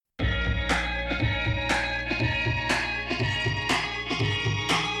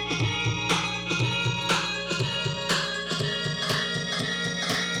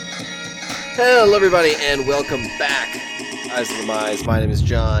Hello, everybody, and welcome back. Eyes of the Mize. My name is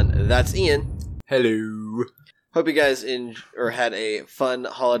John. That's Ian. Hello. Hope you guys had a fun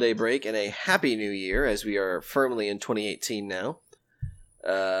holiday break and a happy new year, as we are firmly in 2018 now.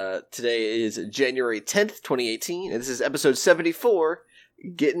 Today is January 10th, 2018, and this is episode 74,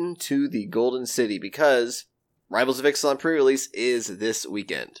 Getting to the Golden City, because Rivals of Ixalan pre-release is this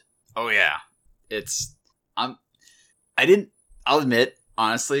weekend. Oh yeah, I'll admit,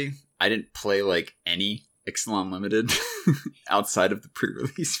 honestly, I didn't play like any Ixalan Limited outside of the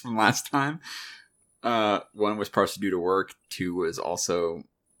pre-release from last time. One was partially due to work. Two was also,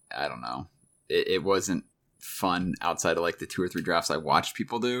 I don't know, it wasn't fun outside of like the 2 or 3 drafts I watched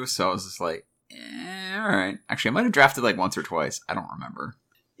people do. So I was just like, all right. Actually, I might have drafted like once or twice. I don't remember.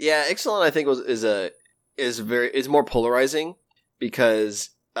 Yeah, Ixalan I think is more polarizing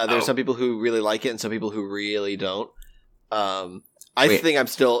because there's some people who really like it and some people who really don't. I think I'm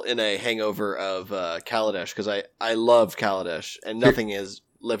still in a hangover of Kaladesh because I loved Kaladesh and nothing has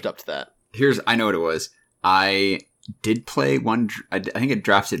lived up to that. I know what it was. I did play one. I think it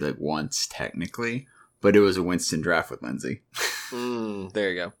drafted like once technically, but it was a Winston draft with Lindsay.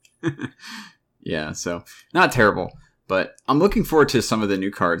 There you go. Yeah, so not terrible, but I'm looking forward to some of the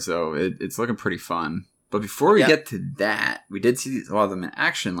new cards though. It's looking pretty fun. But before we get to that, we did see a lot of them in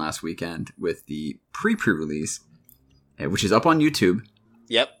action last weekend with the pre-release, which is up on YouTube.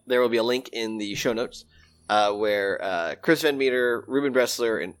 Yep, there will be a link in the show notes where Chris Van Meter, Ruben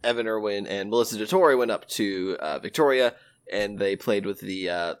Bressler, and Evan Irwin and Melissa DeTore went up to Victoria, and they played with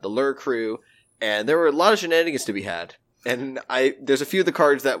the Lure crew, and there were a lot of shenanigans to be had. And there's a few of the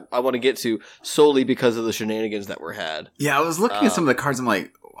cards that I want to get to solely because of the shenanigans that were had. Yeah, I was looking at some of the cards. I'm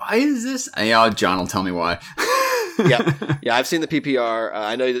like, why is this? John will tell me why. Yeah, I've seen the PPR.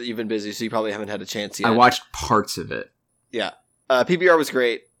 I know that you've been busy, so you probably haven't had a chance yet. I watched parts of it. Yeah, PPR was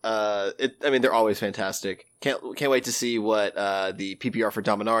great. They're always fantastic. Can't wait to see what the PPR for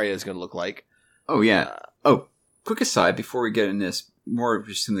Dominaria is going to look like. Oh yeah. Quick aside before we get in this, more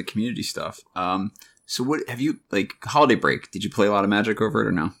just in the community stuff. So what have you holiday break? Did you play a lot of Magic over it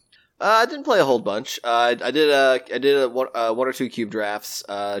or no? I didn't play a whole bunch. I did one or two cube drafts.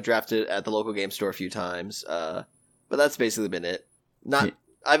 Drafted at the local game store a few times. But that's basically been it. I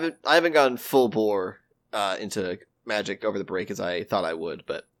haven't gone full bore into Magic over the break as I thought I would.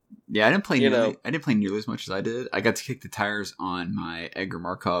 But yeah, I didn't play nearly as much as I did. I got to kick the tires on my Edgar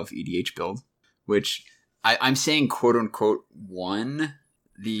Markov EDH build, which I'm saying quote unquote won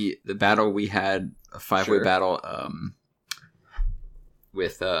the battle we had, a 5-way battle.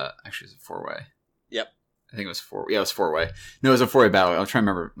 With actually it was a 4-way. Yep. I think it was 4. Yeah, it was 4-way. No, it was a 4-way battle. I was trying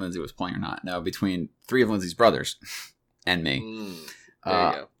to remember if Lindsay was playing or not. No, between 3 of Lindsay's brothers and me. There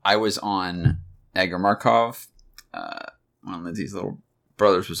you go. I was on Edgar Markov. One of Lindsay's little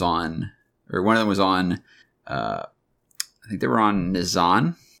brothers was on, or one of them was on, I think they were on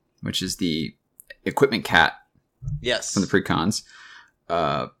Nizan, which is the equipment cat. Yes. From the pre-cons.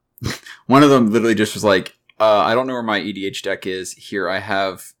 One of them literally just was like, I don't know where my EDH deck is. Here I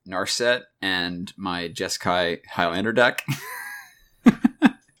have Narset and my Jeskai Highlander deck.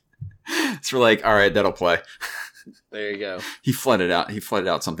 So we're like, all right, that'll play. There you go. He flooded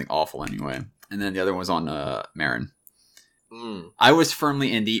out something awful anyway. And then the other one was on Marin. I was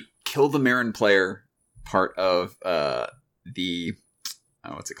firmly in the kill the Marin player part of the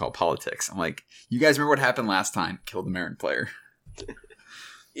what's it called? Politics. I'm like, you guys remember what happened last time? Kill the Marin player.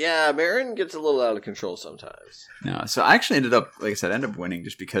 Yeah, Marin gets a little out of control sometimes. No, so I actually ended up winning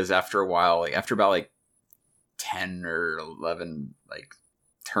just because after a while, after about 10 or 11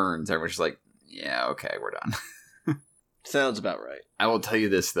 turns, everyone's just like, yeah, okay, we're done. Sounds about right. I will tell you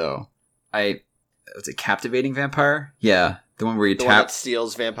this though, was it Captivating Vampire? Yeah, the one where you tap. One that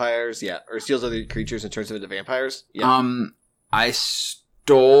steals vampires, yeah, or steals other creatures and turns them into vampires. Yeah. I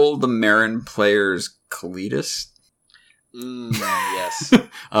stole the Marin player's Kalidas. Yes.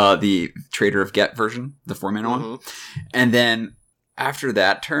 The Trader of Get version, the 4-mana one. And then after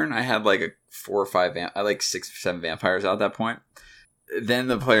that turn, I had 4 or 5 I 6 or 7 vampires out at that point. Then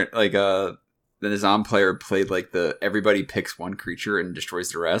the player, the Nizam player played the everybody picks one creature and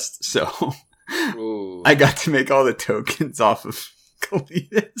destroys the rest. So I got to make all the tokens off of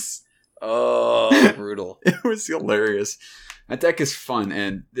Kalidas. Oh, brutal. It was hilarious. That deck is fun,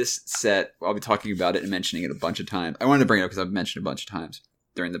 and this set, I'll be talking about it and mentioning it a bunch of times. I wanted to bring it up because I've mentioned it a bunch of times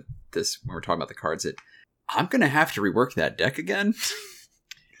during this when we're talking about the cards. I'm going to have to rework that deck again.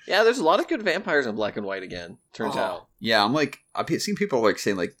 Yeah, there's a lot of good vampires in black and white again, turns out. Yeah, I've seen people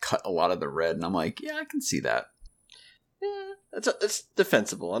saying cut a lot of the red, and I'm like, yeah, I can see that. Yeah, it's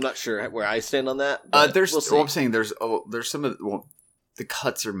defensible. I'm not sure where I stand on that. I'm saying there's some of the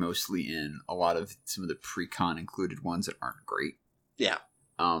cuts are mostly in a lot of some of the pre-con included ones that aren't great. Yeah,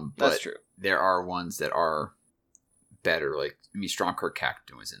 but that's true. There are ones that are better. Like, I mean, Strongkirk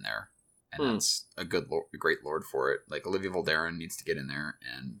Cacton was in there, and that's a great lord for it. Like, Olivia Voldaren needs to get in there,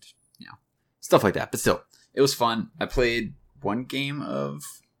 and stuff like that. But still, it was fun. I played one game of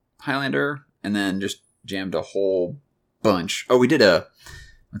Highlander, and then just jammed a whole bunch. Oh, we did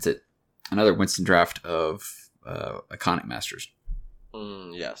another Winston draft of Iconic Masters.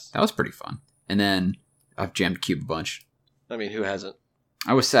 Yes, that was pretty fun. And then I've jammed Cube a bunch. I mean, who hasn't?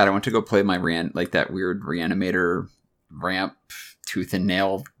 I was sad. I went to go play my that weird Reanimator ramp tooth and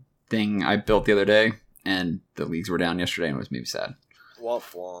nail thing I built the other day, and the leagues were down yesterday, and it was maybe sad.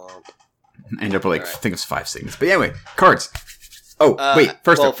 Womp womp. I ended up with I think it was 5 signals. But anyway, cards. Oh, wait.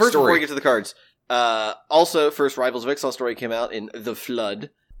 First before we get to the cards, also, first Rivals of Ixalan story came out in The Flood,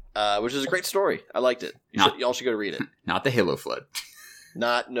 which is a great story. I liked it. Y'all should go read it. Not the Halo Flood.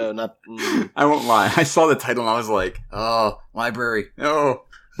 Not. I won't lie. I saw the title and I was like, oh, library. No.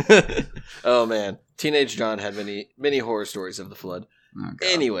 Oh, man. Teenage John had many horror stories of The Flood. Oh,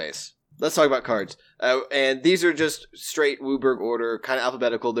 anyways, let's talk about cards. And these are just straight Wooburg order, kind of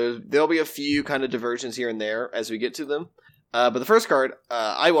alphabetical. There'll be a few kind of diversions here and there as we get to them. But the first card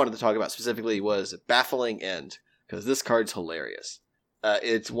I wanted to talk about specifically was Baffling End, because this card's hilarious.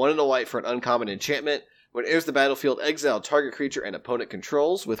 It's 1 and a white for an uncommon enchantment. When it enters the battlefield, exile target creature and opponent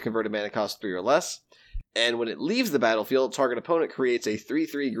controls with converted mana cost 3 or less. And when it leaves the battlefield, target opponent creates a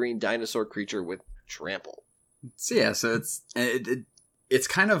 3/3 green dinosaur creature with trample. So yeah, so it's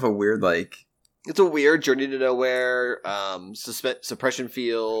kind of a weird, like... It's a weird Journey to Nowhere, suppression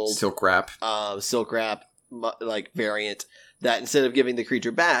field... Silk Wrap, like, variant that instead of giving the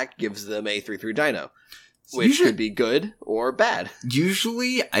creature back, gives them a 3/3 dino. Which could be good or bad.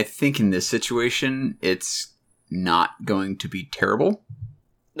 Usually, I think in this situation, it's not going to be terrible.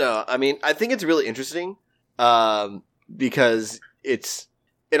 No, I mean, I think it's really interesting because it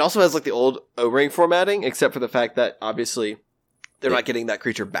also has like the old O-ring formatting, except for the fact that obviously they're not getting that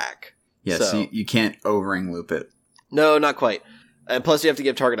creature back. Yeah, so you can't O-ring loop it. No, not quite. And plus you have to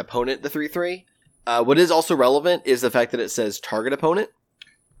give target opponent the 3/3. What is also relevant is the fact that it says target opponent.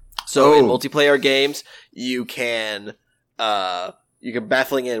 So in multiplayer games, you can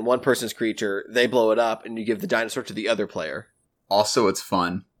Baffling in one person's creature, they blow it up, and you give the dinosaur to the other player. Also, it's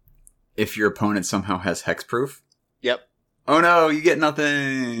fun if your opponent somehow has hexproof. Yep. Oh no, you get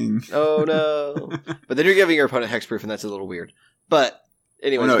nothing. Oh no. But then you're giving your opponent hexproof, and that's a little weird. But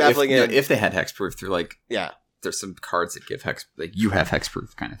anyways, Baffling in. If they had hexproof, they're like, yeah, there's some cards that give hex, like you have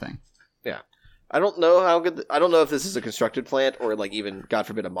hexproof kind of thing. Yeah. I don't know how good. I don't know if this is a constructed plant or like even, God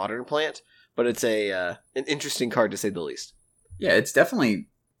forbid, a modern plant. But it's an interesting card to say the least. Yeah, it's definitely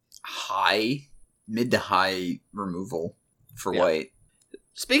mid to high removal for white.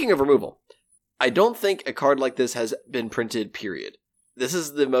 Speaking of removal, I don't think a card like this has been printed. Period. This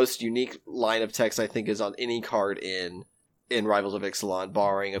is the most unique line of text I think is on any card in Rivals of Ixalan,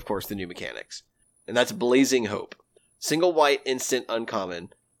 barring of course the new mechanics, and that's Blazing Hope. Single white, instant, uncommon.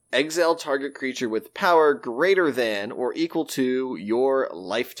 Exile target creature with power greater than or equal to your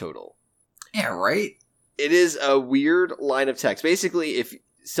life total. Yeah, right? It is a weird line of text. Basically, if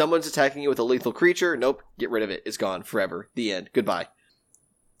someone's attacking you with a lethal creature, nope, get rid of it. It's gone forever. The end. Goodbye.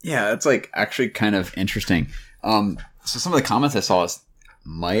 Yeah, it's like actually kind of interesting. So some of the comments I saw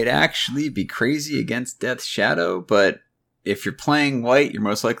might actually be crazy against Death's Shadow, but if you're playing white, you're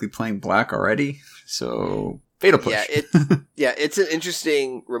most likely playing black already. So... Fatal Push. Yeah, it's an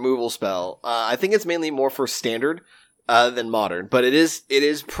interesting removal spell. I think it's mainly more for standard than modern, but it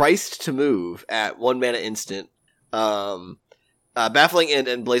is priced to move at 1 mana instant. Baffling End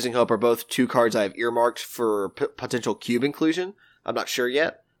and Blazing Hope are both 2 cards I have earmarked for potential cube inclusion. I'm not sure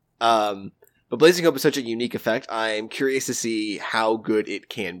yet. But Blazing Hope is such a unique effect. I'm curious to see how good it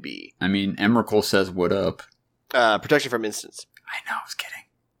can be. I mean, Emrakul says, what up? Protection from instants. I know, I was kidding.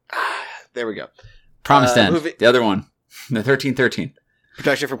 There we go. Promised End. The other one. The 13/13.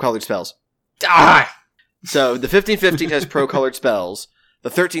 Protection from colored spells. Die! So the 15/15 has pro colored spells. The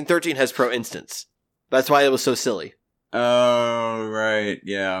 13/13 has pro instants. That's why it was so silly. Oh, right.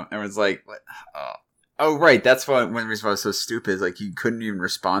 Yeah. Everyone's like, what? Oh, right. That's why one reason why it was so stupid is like you couldn't even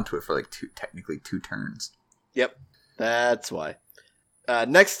respond to it for like technically 2 turns. Yep. That's why.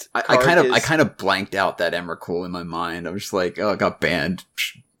 Next, I kind of blanked out that Emrakul in my mind. I was just like, oh, it got banned.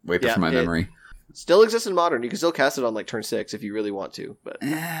 Wipe it from my memory. Still exists in Modern. You can still cast it on like turn 6 if you really want to. But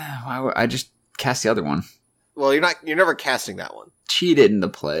I just cast the other one. Well, you're never casting that one. Cheated in the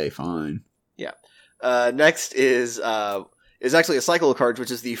play. Fine. Yeah. Next is actually a cycle of cards,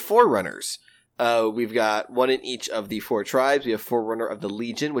 which is the Forerunners. We've got one in each of the 4 tribes. We have Forerunner of the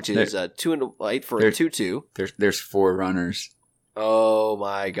Legion, which is 2 and a white for a 2/2. There's 4 runners. Oh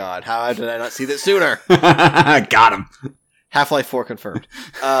my god. How did I not see that sooner? Got him. Half-Life 4 confirmed.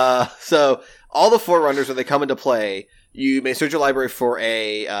 So all the Forerunners, when they come into play, you may search your library for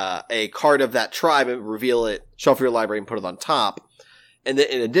a card of that tribe and reveal it, shuffle your library and put it on top. And then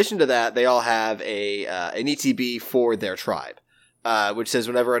in addition to that, they all have an ETB for their tribe, which says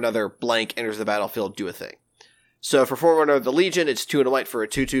whenever another blank enters the battlefield, do a thing. So for Forerunner of the Legion, it's 2 and a white for a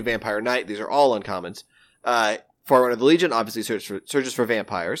 2/2 Vampire Knight. These are all uncommons. Forerunner of the Legion obviously searches for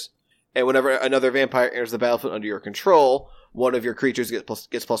vampires. And whenever another vampire enters the battlefield under your control, one of your creatures gets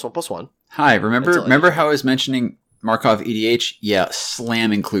 +1/+1. Hi, remember how I was mentioning Markov EDH? Yeah,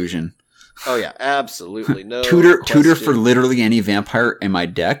 slam inclusion. Oh yeah, absolutely. No tutor for literally any vampire in my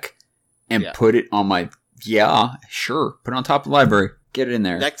deck and put it on my sure. Put it on top of the library. Get it in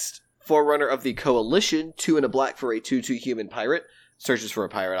there. Next, Forerunner of the Coalition, 2 and a black for a 2/2 human pirate. Searches for a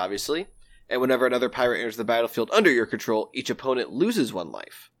pirate, obviously. And whenever another pirate enters the battlefield under your control, each opponent loses 1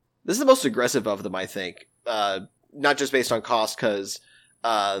 life. This is the most aggressive of them, I think. Not just based on cost, because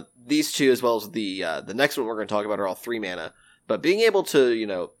these 2, as well as the next one we're going to talk about, are all 3 mana. But being able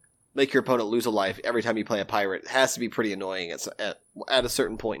to, make your opponent lose a life every time you play a pirate has to be pretty annoying at a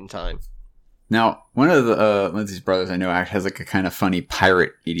certain point in time. Now, one of these brothers I know has like a kind of funny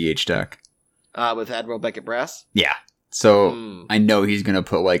pirate EDH deck. With Admiral Beckett Brass? Yeah. So I know he's going to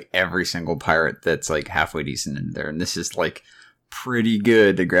put like every single pirate that's like halfway decent in there. And this is like pretty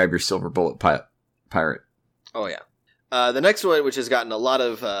good to grab your silver bullet pirate. Oh yeah. The next one, which has gotten a lot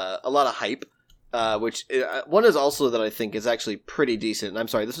of hype, which one is also that I think is actually pretty decent. I'm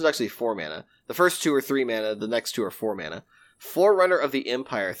sorry, this is actually 4 mana. The first 2 are 3 mana. The next 2 are 4 mana. Forerunner of the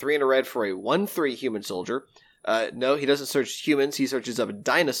Empire, 3 and a red for a 1/3 human soldier. No, he doesn't search humans. He searches up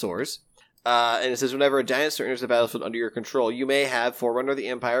dinosaurs. And it says whenever a dinosaur enters the battlefield under your control, you may have Forerunner of the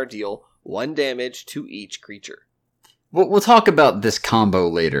Empire deal 1 damage to each creature. We'll talk about this combo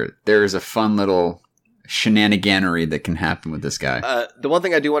later. There's a fun little shenaniganery that can happen with this guy. The one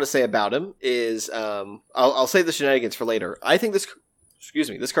thing I do want to say about him is, I'll save the shenanigans for later. I think this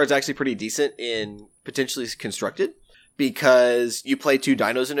card's actually pretty decent in potentially constructed, because you play 2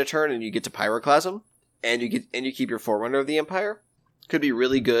 dinos in a turn and you get to Pyroclasm, and you keep your Forerunner of the Empire. Could be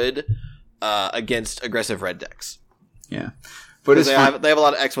really good against aggressive red decks. Yeah. But they have a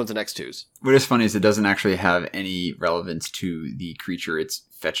lot of X1s and X2s. What is funny is it doesn't actually have any relevance to the creature it's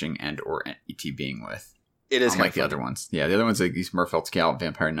fetching and or ETBing with. It is like the other ones. Yeah, the other ones like these Merfolk Scout,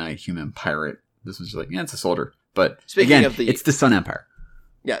 Vampire Knight, Human Pirate. This one's like, it's a soldier. But speaking of it's the Sun Empire.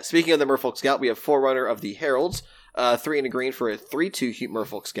 Yeah, speaking of the Merfolk Scout, we have Forerunner of the Heralds, 3 and a green for a 3/2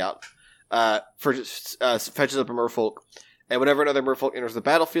 Merfolk Scout. Fetches up a Merfolk. And whenever another Merfolk enters the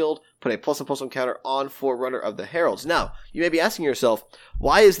battlefield, put a +1/+1 counter on Forerunner of the Heralds. Now, you may be asking yourself,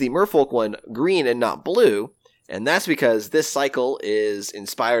 why is the Merfolk one green and not blue? And that's because this cycle is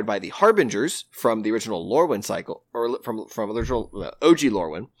inspired by the Harbingers from the original Lorwyn cycle, or from original OG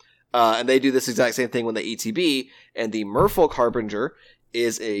Lorwyn. And they do this exact same thing when they ETB, and the Merfolk Harbinger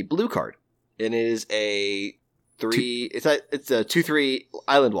is a blue card. And it is a 2/3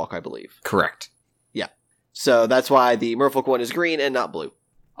 Island Walk, I believe. Correct. Yeah. So that's why the Merfolk one is green and not blue.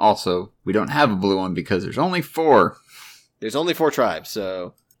 Also, we don't have a blue one because there's only 4. There's only 4 tribes,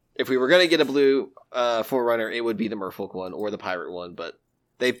 so if we were going to get a blue Forerunner, it would be the Merfolk one or the Pirate one, but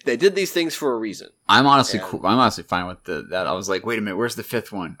they did these things for a reason. I'm honestly cool. I'm honestly fine with that. I was like, wait a minute, where's the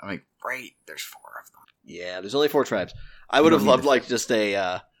 5th one? I'm like, right, there's 4 of them. Yeah, there's only 4 tribes. I would have loved like just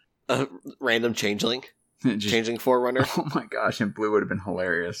a random changeling. Changeling Forerunner. Oh my gosh, and blue would have been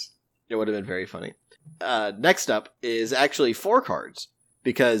hilarious. It would have been very funny. Next up is actually 4 cards,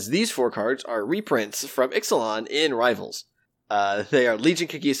 because these 4 cards are reprints from Ixalan in Rivals. They are Legion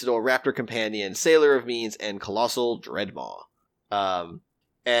Conquistador, Raptor Companion, Sailor of Means, and Colossal Dreadmaw.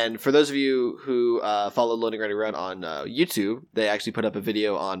 And for those of you who follow Loading Ready Run on YouTube, they actually put up a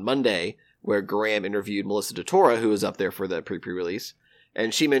video on Monday where Graham interviewed Melissa DeTora, who was up there for the pre-release.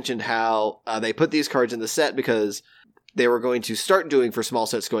 And she mentioned how they put these cards in the set because they were going to start doing for small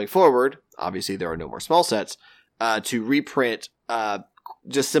sets going forward. Obviously, there are no more small sets. To reprint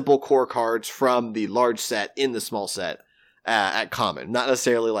just simple core cards from the large set in the small set at common. Not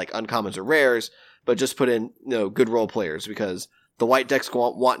necessarily like uncommons or rares, but just put in good role players, because the white decks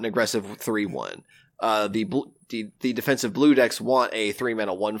want an aggressive 3/1. The defensive blue decks want a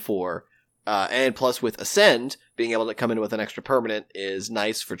 3-mana 1/4. And plus with Ascend, being able to come in with an extra permanent is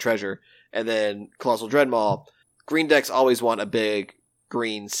nice for treasure. And then Colossal Dreadmaw, green decks always want a big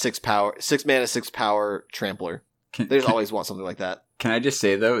green 6 mana 6 power trampler. They just always want something like that. Can I just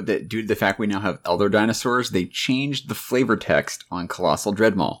say, though, that due to the fact we now have Elder Dinosaurs, they changed the flavor text on Colossal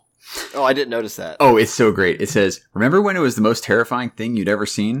Dreadmaw. Oh, I didn't notice that. Oh, it's so great. It says, remember when it was the most terrifying thing you'd ever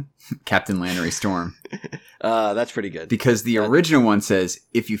seen? Captain Lannery Storm. That's pretty good. Because the original one says,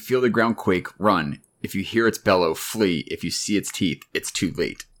 if you feel the ground quake, run. If you hear its bellow, flee. If you see its teeth, it's too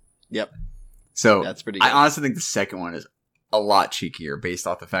late. Yep. So that's pretty good. I honestly think the second one is a lot cheekier based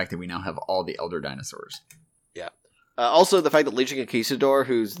off the fact that we now have all the Elder Dinosaurs. Yeah. Also, the fact that Legion Conquistador,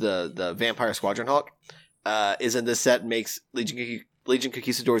 who's the Vampire Squadron Hawk, is in this set makes Legion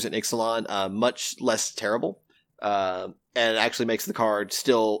Conquistadors and Ixalan much less terrible, and actually makes the card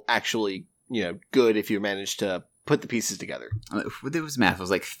still actually good if you manage to put the pieces together. What was math? It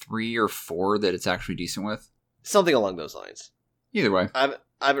was like 3 or 4 that it's actually decent with? Something along those lines. Either way. I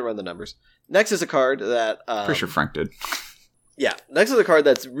haven't run the numbers. Next is a card that... pretty sure Frank did. Yeah, next is a card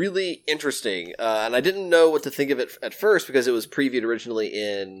that's really interesting, and I didn't know what to think of it at first because it was previewed originally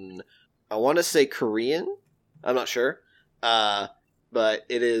in, I want to say Korean? I'm not sure. But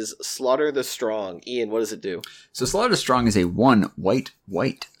it is Slaughter the Strong. Ian, what does it do? So Slaughter the Strong is a 1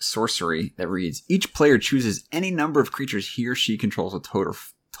 white sorcery that reads, each player chooses any number of creatures he or she controls with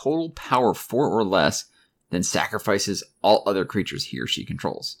total power 4 or less, then sacrifices all other creatures he or she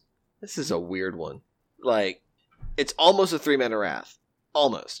controls. This is a weird one. Like, it's almost a 3-mana Wrath.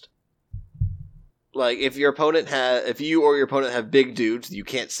 Almost. Like, if you or your opponent have big dudes, you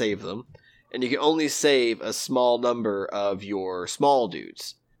can't save them. And you can only save a small number of your small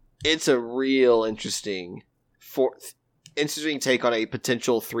dudes. It's a real interesting take on a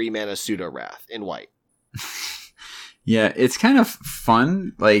potential 3-mana pseudo-Wrath in white. Yeah, it's kind of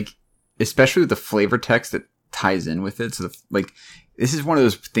fun, like, especially with the flavor text that ties in with it. So, this is one of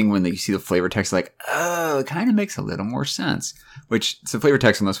those things when you see the flavor text, like, oh, it kind of makes a little more sense. So flavor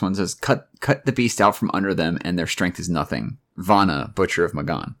text on this one says, cut the beast out from under them, and their strength is nothing. Vana, Butcher of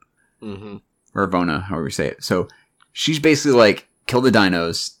Magan. Mm-hmm. Or Vona, however you say it. So she's basically like, kill the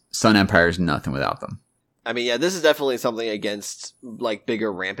dinos. Sun Empire is nothing without them. I mean, yeah, this is definitely something against like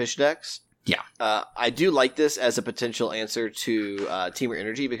bigger rampish decks. Yeah. I do like this as a potential answer to Temur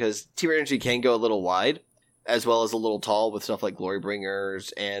Energy because Temur Energy can go a little wide as well as a little tall with stuff like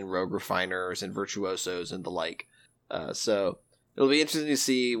Glorybringers and Rogue Refiners and Virtuosos and the like. So it'll be interesting to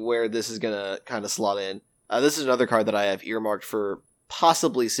see where this is going to kind of slot in. This is another card that I have earmarked for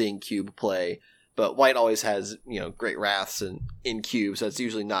possibly seeing Cube play, but white always has, great Wraths in Cube, so it's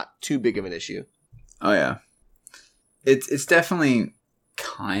usually not too big of an issue. Oh yeah. It's definitely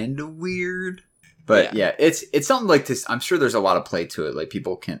kind of weird, but yeah, it's something like this. I'm sure there's a lot of play to it. Like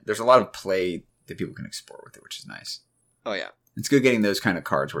there's a lot of play that people can explore with it, which is nice. Oh yeah. It's good getting those kind of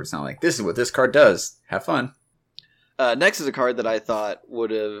cards where it's not like, this is what this card does. Have fun. Next is a card that I thought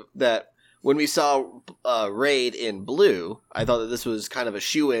that when we saw Raid in blue, I thought that this was kind of a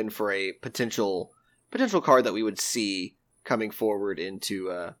shoe-in for a potential card that we would see coming forward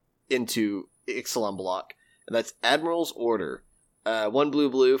into Ixalan block, and that's Admiral's Order. 1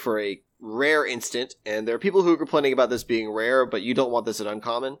 blue for a rare instant, and there are people who are complaining about this being rare, but you don't want this at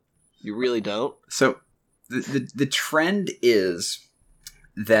uncommon. You really don't. So the trend is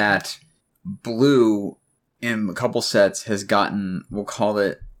that blue in a couple sets has gotten, we'll call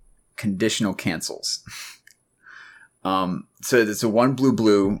it, conditional cancels. So it's a 1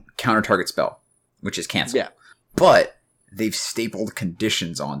 blue counter target spell, which is cancel. Yeah. But they've stapled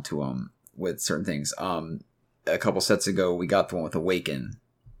conditions onto them with certain things. A couple sets ago, we got the one with Awaken.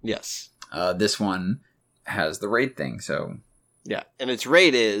 Yes. This one has the raid thing, so... Yeah, and its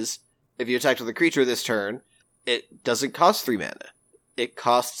raid is, if you attack with a creature this turn, it doesn't cost 3 mana. It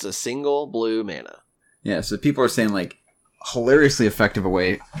costs a single blue mana. Yeah, so people are saying, like, hilariously effective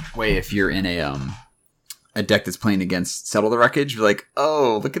way if you're in a deck that's playing against Settle the Wreckage. You're like,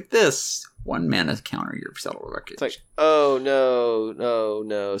 oh, look at this. 1 mana counter your Settle the Wreckage. It's like, oh,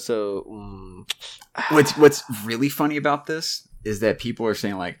 no. So, What's really funny about this is that people are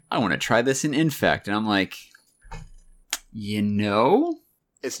saying, like, I want to try this in Infect. And I'm like,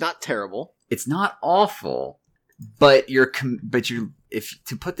 it's not terrible. It's not awful, but if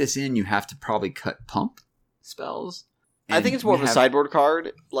to put this in, you have to probably cut pump spells. I think it's more of a sideboard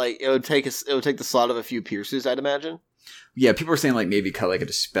card. Like, it would take the slot of a few Pierces, I'd imagine. Yeah, people are saying, like, maybe cut, like, a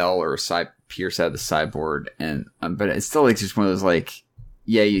Dispel or a Pierce out of the sideboard. And but it's still, like, just one of those, like,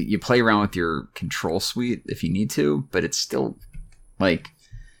 yeah, you play around with your control suite if you need to, but it's still, like,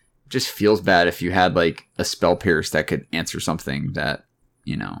 just feels bad if you had, like, a Spell Pierce that could answer something that,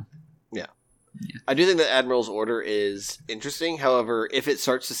 Yeah. I do think that Admiral's Order is interesting. However, if it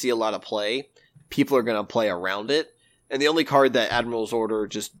starts to see a lot of play, people are going to play around it. And the only card that Admiral's Order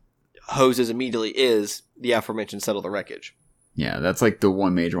just hoses immediately is the aforementioned Settle the Wreckage. Yeah, that's like the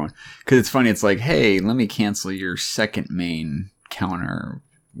one major one. Because it's funny, it's like, hey, let me cancel your second main counter.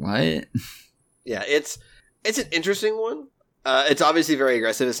 What? Yeah, it's an interesting one. It's obviously very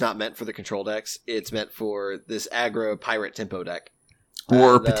aggressive. It's not meant for the control decks. It's meant for this aggro pirate tempo deck.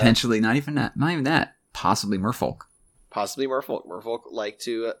 Or potentially not even that. Possibly Merfolk. Possibly Merfolk. Merfolk like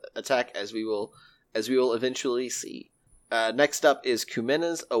to attack, as we will eventually see. Next up is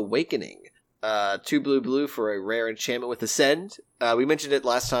Kumena's Awakening. 2 blue for a rare enchantment with Ascend. We mentioned it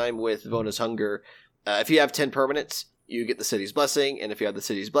last time with Vona's Hunger. If you have 10 permanents, you get the City's Blessing, and if you have the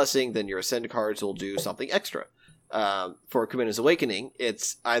City's Blessing, then your Ascend cards will do something extra. For Kumena's Awakening,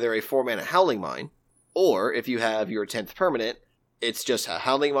 it's either a 4-mana Howling Mine, or if you have your 10th permanent, it's just a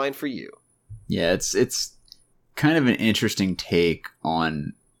Howling Mine for you. Yeah, it's kind of an interesting take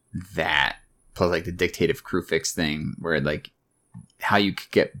on that, plus like the Dictative Crewfix thing, where like how you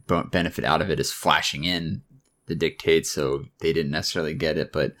could get benefit out of it is flashing in the dictate, so they didn't necessarily get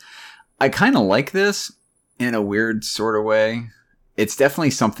it. But I kind of like this in a weird sort of way. It's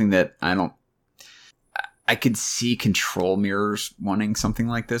definitely something that I could see Control Mirrors wanting something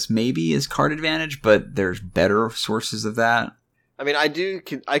like this, maybe as card advantage, but there's better sources of that. I mean,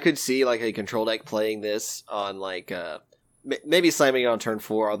 I could see like a control deck playing this on like maybe slamming it on turn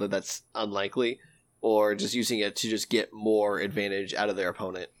 4, although that's unlikely. Or just using it to just get more advantage out of their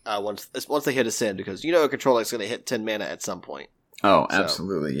opponent once they hit Ascend, because a control deck's going to hit 10 mana at some point. Oh,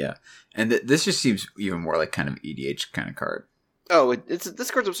 absolutely, yeah. And this just seems even more like kind of EDH kind of card. Oh,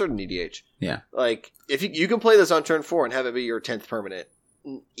 this card's absurd in EDH. Yeah. Like, if you can play this on turn 4 and have it be your 10th permanent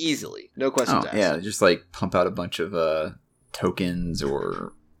easily. No questions asked. Yeah, just like pump out a bunch of tokens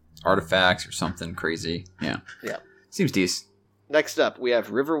or artifacts or something crazy. Yeah. Yeah. Seems decent. Next up, we have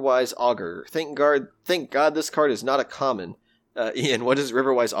Riverwise Augur. Thank God this card is not a common. Ian, what does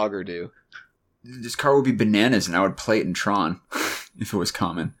Riverwise Augur do? This card would be bananas, and I would play it in Tron if it was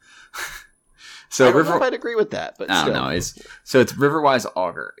common. So I don't know if I'd agree with that, but I still. don't know. It's Riverwise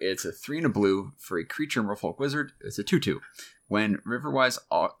Augur. It's a 3 and a blue for a creature Merfolk Wizard. It's a 2/2. When Riverwise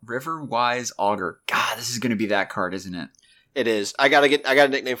Augur. God, this is going to be that card, isn't it? It is. I got a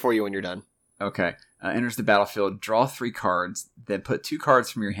nickname for you when you're done. Okay. Enters the battlefield, draw 3 cards, then put 2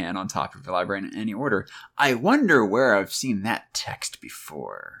 cards from your hand on top of your library in any order. I wonder where I've seen that text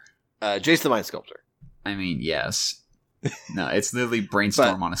before. Jace the Mind Sculptor. I mean, yes. No, it's literally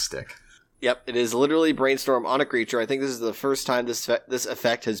Brainstorm on a stick. Yep, it is literally Brainstorm on a creature. I think this is the first time this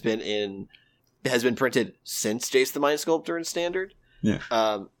effect has been printed since Jace the Mind Sculptor in Standard. Yeah.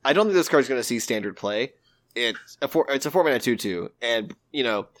 I don't think this card's going to see Standard play. It's a 4-mana 2/2, and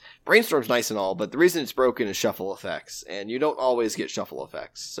Brainstorm's nice and all, but the reason it's broken is shuffle effects, and you don't always get shuffle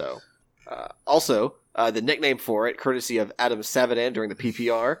effects. So, also the nickname for it, courtesy of Adam Savadan during the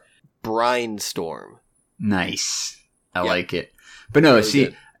PPR, Brindstorm. Nice, I like it. But no,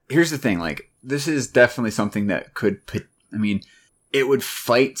 really here's the thing: like, this is definitely something that could put. I mean, it would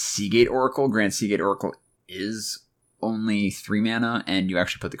fight Seagate Oracle. Grant Seagate Oracle is only 3 mana, and you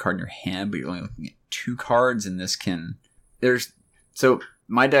actually put the card in your hand, but you're only looking at 2 cards, and this can... So,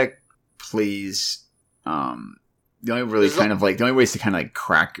 my deck plays... the only ways to kind of like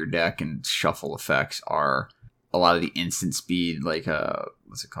crack your deck and shuffle effects are a lot of the instant speed, like,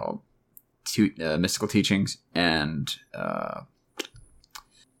 what's it called? Mystical Teachings, and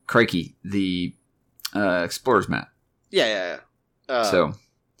crikey, the Explorer's Mat. Yeah.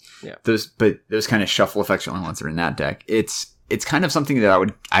 Yeah. Those kind of shuffle effects are the only ones that are in that deck. It's kind of something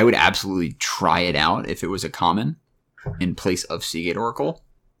that I would absolutely try it out if it was a common in place of Seagate Oracle,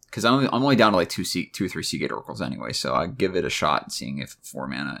 because I'm only down to like 2 or 3 Seagate Oracles anyway, so I give it a shot, seeing if 4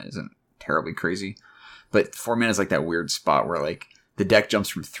 mana isn't terribly crazy. But 4 mana is like that weird spot where like the deck jumps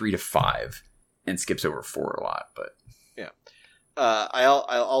from 3 to 5 and skips over 4 a lot. But yeah, I'll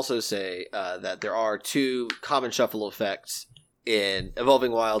also say that there are 2 common shuffle effects in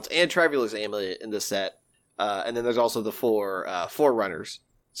Evolving Wilds and Traveler's Amulet in this set, and then there's also the 4 runners.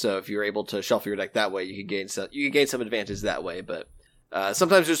 So if you're able to shuffle your deck that way, you can gain some advantage that way. But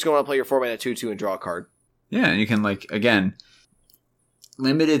sometimes you're just going to play your 4-mana 2/2 and draw a card. Yeah, and you can, like, again,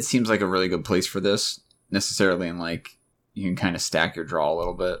 limited seems like a really good place for this necessarily, and like you can kind of stack your draw a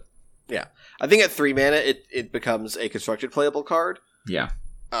little bit. Yeah, I think at 3 mana it becomes a constructed playable card. Yeah,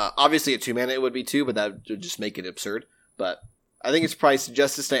 obviously at 2 mana it would be 2, but that would just make it absurd. But I think it's priced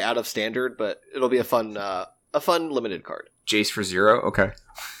just to stay out of Standard, but it'll be a fun limited card. Jace for 0, okay.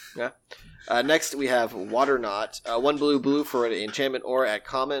 Yeah. Next we have Waterknot. 1 blue for an enchantment aura at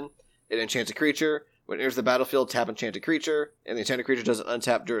common. It enchants a creature. When it enters the battlefield, tap enchanted creature, and the enchanted creature doesn't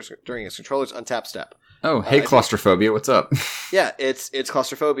untap during its controller's untap step. Oh, hey, claustrophobia, what's up? Yeah, it's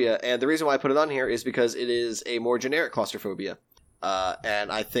claustrophobia, and the reason why I put it on here is because it is a more generic claustrophobia,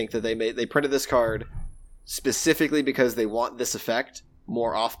 and I think that they printed this card specifically because they want this effect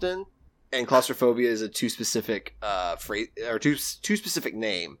more often, and claustrophobia is a too specific phrase or too specific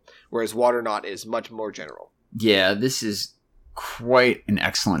name, whereas Waterknot is much more general. Yeah, this is quite an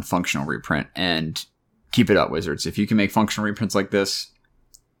excellent functional reprint, and keep it up, Wizards. If you can make functional reprints like this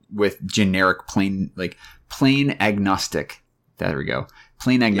with generic plain agnostic, there we go,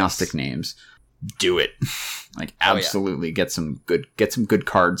 plain agnostic names, do it. Like absolutely get some good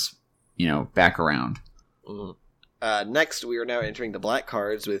cards, back around. Mm-hmm. Next, we are now entering the black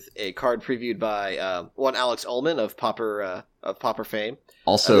cards with a card previewed by one Alex Ullman of Pauper fame.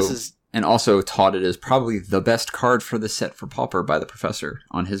 Also touted as probably the best card for the set for Pauper by the Professor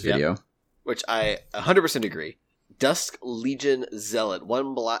on his video. Which I 100% agree. Dusk Legion Zealot. One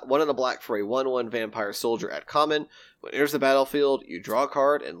in a black for a 1/1 vampire soldier at common. When it enters the battlefield, you draw a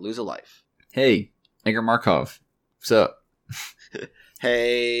card and lose a life. Hey, Edgar Markov. What's up?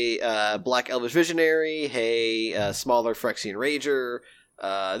 Hey, Black Elvish Visionary. Hey, smaller Phyrexian Rager.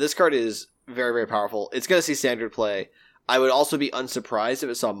 This card is very, very powerful. It's going to see standard play. I would also be unsurprised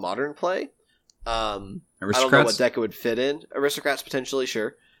if it saw modern play. I don't know what deck it would fit in. Aristocrats, potentially,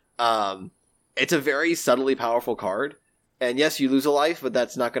 sure. It's a very subtly powerful card. And yes, you lose a life, but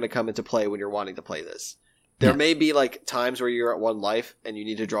that's not going to come into play when you're wanting to play this. There may be like times where you're at 1 life and you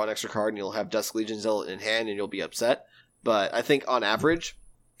need to draw an extra card and you'll have Dusk Legion Zealot in hand and you'll be upset. But I think on average,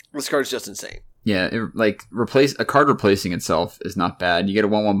 this card is just insane. Yeah, a card replacing itself is not bad. You get a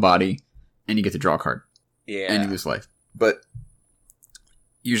 1/1 body and you get to draw a card. Yeah. And you lose life. But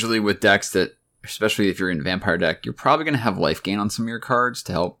usually with decks that, especially if you're in a vampire deck, you're probably going to have life gain on some of your cards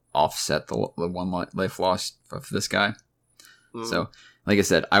to help offset the 1 life loss of this guy. Mm. So, like I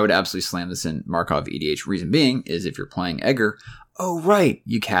said, I would absolutely slam this in Markov EDH. Reason being is if you're playing Edgar, oh right,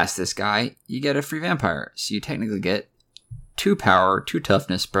 you cast this guy, you get a free vampire. So you technically get 2 power, 2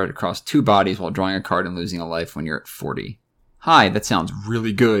 toughness spread across 2 bodies while drawing a card and losing a life when you're at 40. Hi, that sounds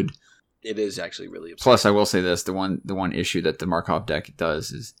really good. It is actually really absurd. Plus, I will say this, the one issue that the Markov deck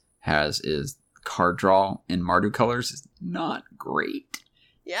has card draw in Mardu colors is not great.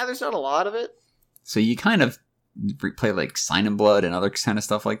 Yeah, there's not a lot of it. So you kind of play like Sign in Blood and other kind of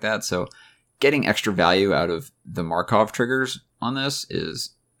stuff like that. So getting extra value out of the Markov triggers on this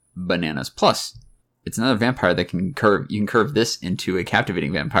is bananas. Plus, it's another vampire that can curve. You can curve this into a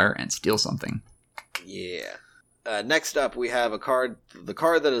captivating vampire and steal something. Yeah. Next up, we have the card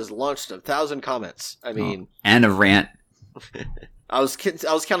that has launched 1,000 comments. I mean, and a rant. I was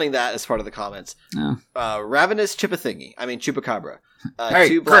counting that as part of the comments. Oh. Ravenous Chupacabra. Hey,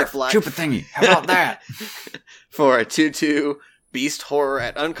 2 black Chupathingy. How about that? For a 2/2 beast horror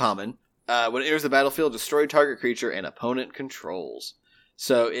at uncommon. When it enters the battlefield, destroy target creature and opponent controls.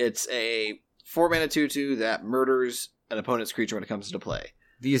 So it's a 4-mana 2/2 that murders an opponent's creature when it comes into play.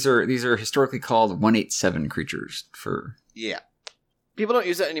 These are historically called 1/8/7 creatures for. Yeah, people don't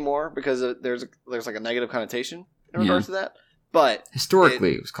use that anymore because there's like a negative connotation in regards to that. But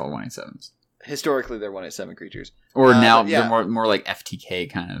historically, it was called 1/8/7s. Historically, they're 1/8/7 creatures. Or now they're more like FTK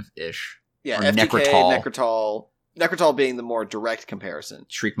kind of ish. Yeah, or FTK, Necrotal being the more direct comparison.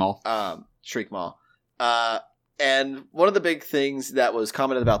 Shriekmaw. Shriekmaw. And one of the big things that was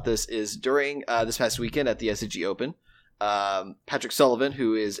commented about this is during this past weekend at the SCG Open, Patrick Sullivan,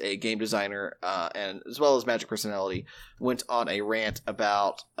 who is a game designer and as well as Magic personality, went on a rant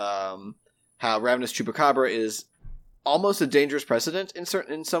about how Ravenous Chupacabra is almost a dangerous precedent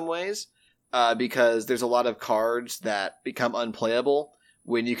in some ways, because there's a lot of cards that become unplayable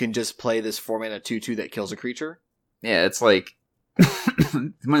when you can just play this 4-mana 2/2 that kills a creature. Yeah, it's like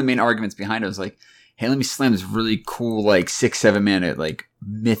one of the main arguments behind it was like, hey, let me slam this really cool like 6-7 mana like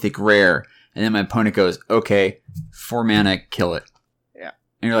mythic rare, and then my opponent goes, okay, 4 mana, kill it. Yeah,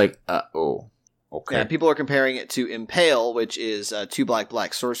 and you're like, oh, okay. Yeah, people are comparing it to Impale, which is 2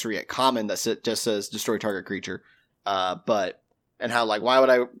 black sorcery at common that just says destroy target creature. And how like why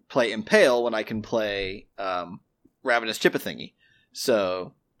would I play Impale when I can play Ravenous Chipathingy?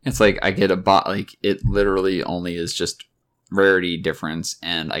 So it's like I get a bot, like it literally only is just rarity difference,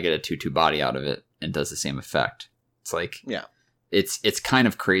 and I get a 2/2 body out of it and does the same effect. It's like, yeah, it's kind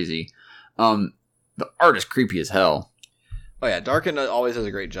of crazy. The art is creepy as hell. Oh yeah, Darkin always does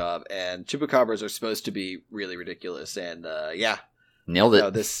a great job, and Chupacabras are supposed to be really ridiculous, and yeah, nailed it. No,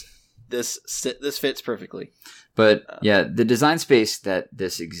 this fits perfectly. But yeah, the design space that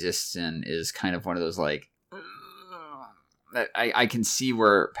this exists in is kind of one of those like, I can see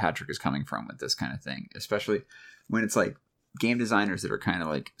where Patrick is coming from with this kind of thing, especially when it's like game designers that are kind of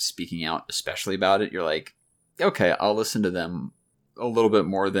like speaking out, especially about it, you're like, okay, I'll listen to them a little bit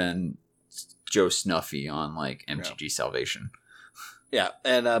more than Joe Snuffy on like MTG Salvation. Yeah,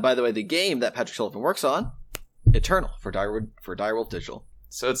 and by the way, the game that Patrick Sullivan works on, Eternal for Direwolf Digital.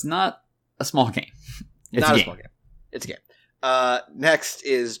 So it's not a small game. It's not a a small game. It's a game. Next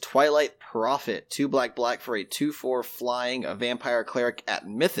is Twilight Prophet. 2 black for a 2/4 flying a vampire cleric at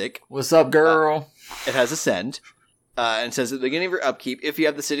Mythic. What's up, girl? It has Ascend. And it says at the beginning of your upkeep, if you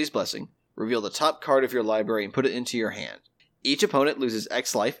have the city's blessing, reveal the top card of your library and put it into your hand. Each opponent loses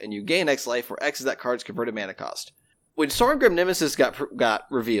X life, and you gain X life, where X is that card's converted mana cost. When Stormgrim Nemesis got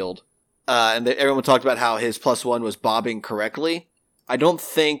revealed, and everyone talked about how his +1 was bobbing correctly, I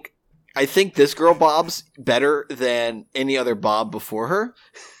think this girl bobs better than any other bob before her.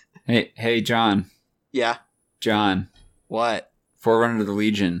 Hey, John. Yeah. John. What? Forerunner of the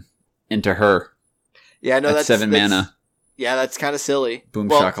Legion into her. Yeah, no, that's 7 mana. Yeah, that's kind of silly. Boom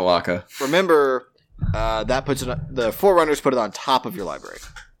shakalaka. Remember, that puts it. The Forerunners put it on top of your library.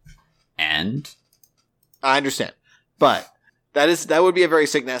 And I understand, but that would be a very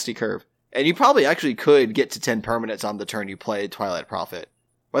sick, nasty curve, and you probably actually could get to 10 permanents on the turn you play Twilight Prophet.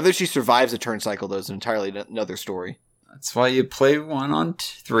 Whether she survives a turn cycle, though, is an entirely another story. That's why you play 1 on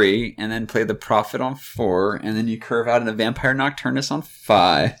 3, and then play the Prophet on 4, and then you curve out into Vampire Nocturnus on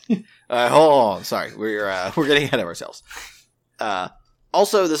 5. Hold on, sorry, we're getting ahead of ourselves.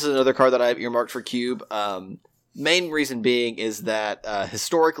 Also, this is another card that I have earmarked for Cube. Main reason being is that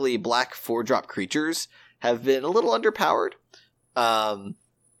historically, black 4-drop creatures have been a little underpowered,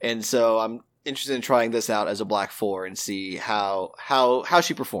 and so I'm interested in trying this out as a black 4 and see how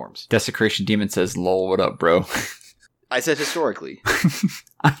she performs. Desecration Demon says, "Lol, what up, bro?" I said historically.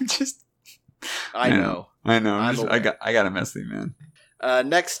 I know. I gotta mess with you, man.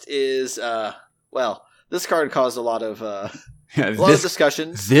 Next is this card caused a lot of of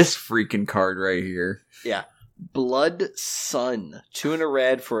discussions. This freaking card right here. Yeah, Blood Sun, 2 and a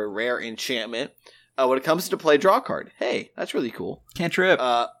red for a rare enchantment. When it comes to play, draw a card. Hey, that's really cool. Cantrip.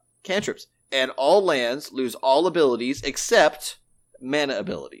 Cantrips. And all lands lose all abilities except mana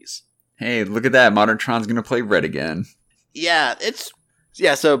abilities. Hey, look at that. Modern Tron's gonna play red again. Yeah,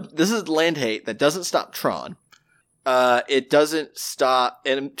 so this is land hate that doesn't stop Tron. It doesn't stop,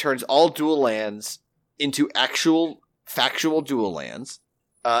 and it turns all dual lands into actual factual dual lands.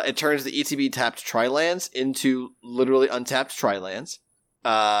 It turns the ETB tapped tri-lands into literally untapped tri-lands.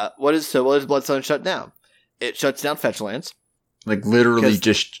 What does Blood Sun shut down? It shuts down fetch lands. Like literally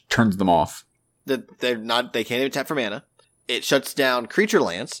just turns them off. They can't even tap for mana. It shuts down creature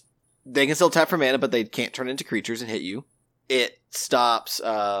lands. They can still tap for mana, but they can't turn into creatures and hit you. It stops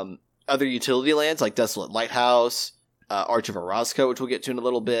other utility lands like Desolate Lighthouse, Arch of Orozco, which we'll get to in a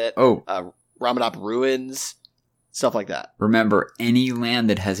little bit. Ramadop Ruins, stuff like that. Remember, any land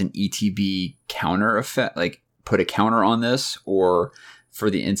that has an ETB counter effect, like put a counter on this, or for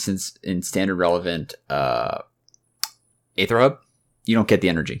the instance in standard relevant Aether Hub, you don't get the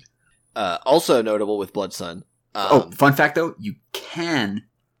energy. Also notable with Blood Sun. Fun fact though, you can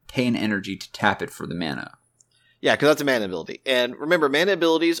pay an energy to tap it for the mana. Yeah, because that's a mana ability. And remember, mana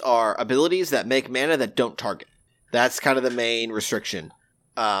abilities are abilities that make mana that don't target. That's kind of the main restriction.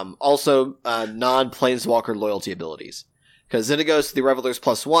 Also, non-Planeswalker loyalty abilities. Because Xenagos, the Reveler's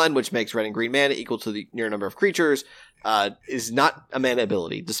 +1, which makes red and green mana equal to the near number of creatures, is not a mana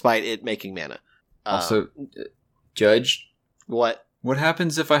ability, despite it making mana. Also, Judge? What? What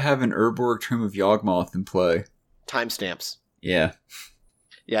happens if I have an Urborg Tomb of Yawgmoth in play? Timestamps. Yeah.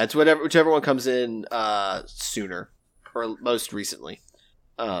 Yeah, it's whichever one comes in sooner, or most recently.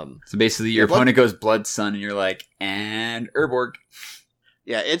 So basically, your opponent goes Blood Sun, and you're like, and Urborg.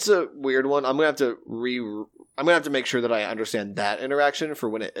 Yeah, it's a weird one. I'm gonna have to make sure that I understand that interaction for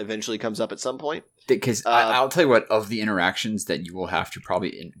when it eventually comes up at some point. Because I'll tell you what, of the interactions that you will have to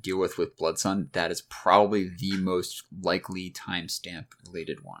probably deal with Blood Sun, that is probably the most likely timestamp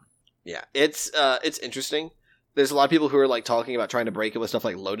related one. Yeah, it's interesting. There's a lot of people who are like talking about trying to break it with stuff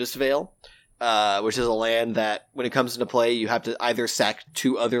like Lotus Veil, which is a land that when it comes into play, you have to either sack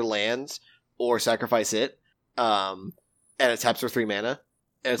 2 other lands or sacrifice it, and it taps for 3 mana.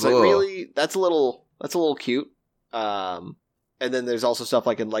 And it's like, really, that's a little cute. And then there's also stuff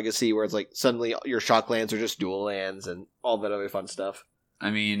like in Legacy where it's like suddenly your shock lands are just dual lands and all that other fun stuff.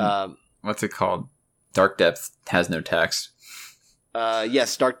 I mean, what's it called? Dark Depth has no text.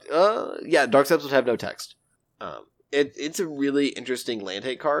 Yes, Dark Depths would have no text. It's a really interesting land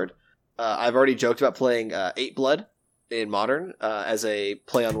hate card. I've already joked about playing 8 Blood in Modern as a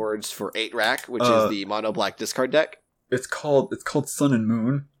play on words for 8 Rack, which is the mono black discard deck. It's called Sun and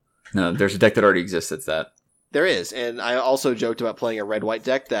Moon. No, there's a deck that already exists that's that. There is, and I also joked about playing a red-white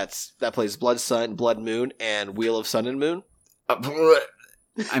deck that plays Blood Sun, Blood Moon, and Wheel of Sun and Moon.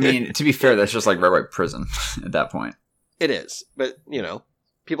 I mean, to be fair, that's just like Red White Prison at that point. It is, but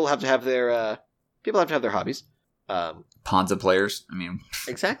people have to have their hobbies. Ponza players. I mean,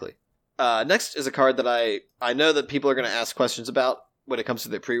 exactly. Next is a card that I know that people are going to ask questions about when it comes to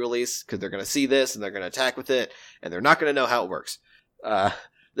the pre-release, because they're going to see this and they're going to attack with it, and they're not going to know how it works.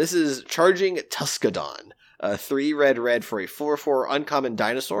 This is Charging Tuscadon, 3 red for a 4/4 uncommon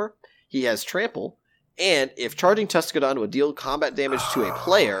dinosaur. He has Trample, and if Charging Tuscadon would deal combat damage to a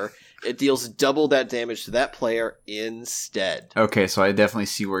player, it deals double that damage to that player instead. Okay, so I definitely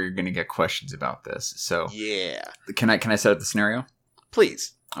see where you're going to get questions about this. So yeah, can I set up the scenario?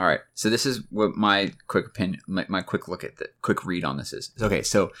 Please. All right. So this is what my quick opinion, my quick look at the quick read on this is. Okay,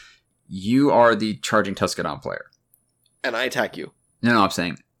 so you are the Charging Tuscadon player, and I attack you. No, I'm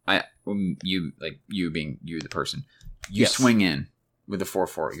saying you being you the person. You Yes. swing in with a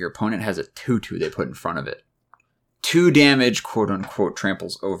 4/4. Your opponent has a 2/2 they put in front of it. 2 damage, quote unquote,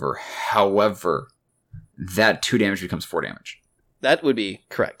 tramples over. However, that 2 damage becomes 4 damage. That would be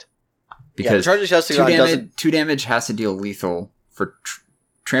correct. Because Charging Tuscadon doesn't. 2 damage has to deal lethal for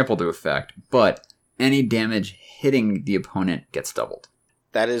trample to effect, but any damage hitting the opponent gets doubled.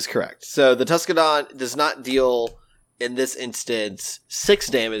 That is correct. So the Tuscadon does not deal, in this instance, 6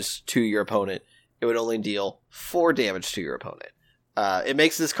 damage to your opponent. It would only deal 4 damage to your opponent. It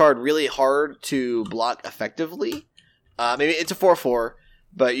makes this card really hard to block effectively. Maybe it's a 4/4,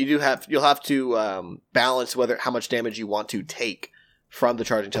 but you'll have to balance how much damage you want to take from the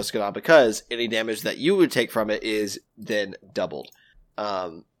Charging Tuscadon, because any damage that you would take from it is then doubled.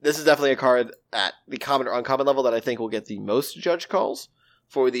 This is definitely a card at the common or uncommon level that I think will get the most judge calls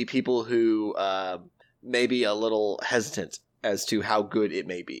for the people who may be a little hesitant as to how good it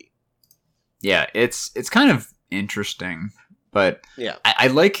may be. Yeah, it's kind of interesting, but yeah, I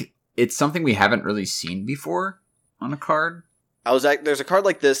like it's something we haven't really seen before on a card. There's a card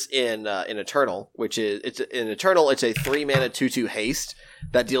like this in Eternal, which is it's a 3-mana 2/2 haste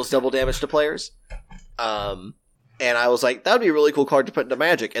that deals double damage to players. And I was like, that would be a really cool card to put into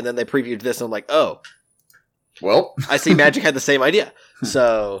Magic. And then they previewed this, and I'm like, oh, well, I see Magic had the same idea.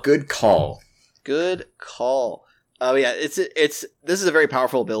 So good call. Good call. Yeah, this is a very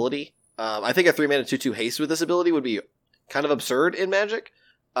powerful ability. I think a 3-mana 2/2 haste with this ability would be kind of absurd in Magic.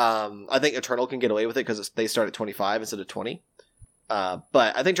 I think Eternal can get away with it because they start at 25 instead of 20.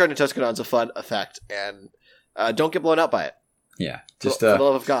 But I think Charging Tuscadon's a fun effect, and don't get blown out by it. Yeah, just for the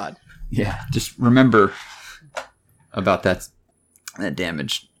love of God. Yeah, just remember about that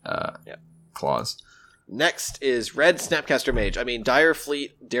damage clause. Next is Red Snapcaster Mage. I mean, Dire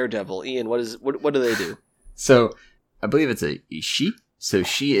Fleet Daredevil. Ian, what do they do? So, I believe it's a she. So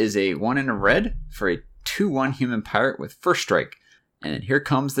she is a 1 in a red for a 2/1 human pirate with first strike. And then here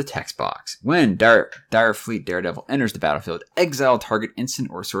comes the text box. When Dire Fleet Daredevil enters the battlefield, exile target instant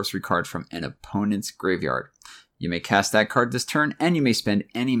or sorcery card from an opponent's graveyard. You may cast that card this turn, and you may spend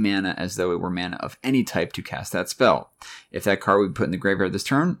any mana as though it were mana of any type to cast that spell. If that card would be put in the graveyard this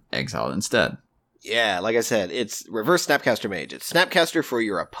turn, exile it instead. Yeah, like I said, it's Reverse Snapcaster Mage. It's Snapcaster for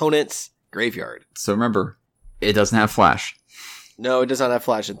your opponent's graveyard. So remember, it doesn't have flash. No, it does not have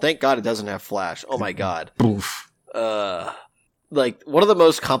flash, and thank God it doesn't have flash. Oh my God. Oof. Like, one of the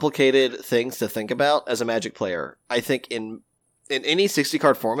most complicated things to think about as a Magic player, I think in any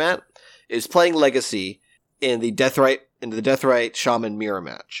 60-card format, is playing Legacy in the Deathrite Shaman mirror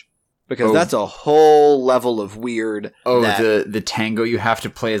match. Because that's a whole level of weird. The tango you have to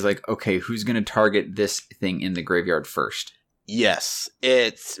play is like, okay, who's going to target this thing in the graveyard first? Yes.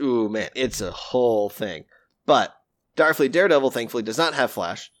 It's a whole thing. But Dire Fleet Daredevil, thankfully, does not have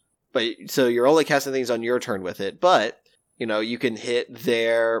flash. So you're only casting things on your turn with it. But you can hit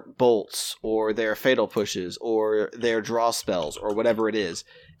their bolts or their fatal pushes or their draw spells or whatever it is.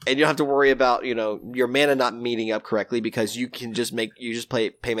 And you don't have to worry about, your mana not meeting up correctly because you can just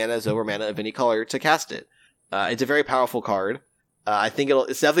pay mana as over mana of any color to cast it. It's a very powerful card. I think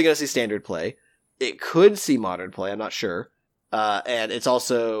it's definitely going to see standard play. It could see modern play, I'm not sure. And it's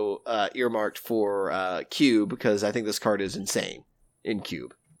also earmarked for Cube because I think this card is insane in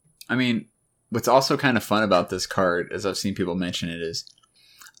Cube. I mean, what's also kind of fun about this card, as I've seen people mention it, is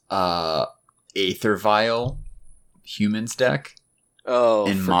Aether Vial Humans deck. Oh,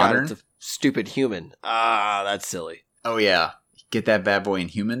 in Modern? It's a stupid human. Ah, that's silly. Oh yeah, get that bad boy in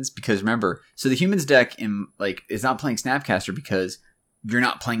Humans, because remember, so the Humans deck is not playing Snapcaster because you're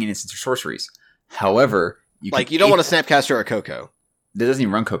not playing instants or sorceries. However, you don't want a Snapcaster or a Coco. That doesn't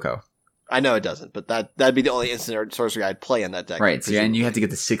even run Coco. I know it doesn't, but that'd be the only instant or sorcery I'd play in that deck. Right, so, and you have to get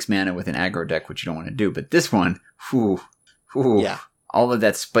the 6 mana with an aggro deck, which you don't want to do. But this one, yeah, all of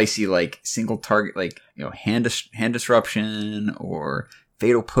that spicy, like, single target, like, you know, hand disruption, or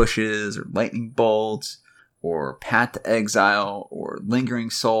fatal pushes, or lightning bolts, or Path to Exile, or Lingering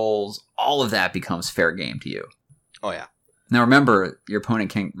Souls, all of that becomes fair game to you. Oh, yeah. Now remember, your opponent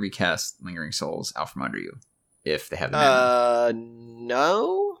can't recast Lingering Souls out from under you if they have the mana.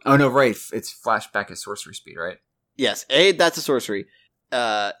 No? Oh, no, right. It's flashback at sorcery speed, right? Yes, that's a sorcery.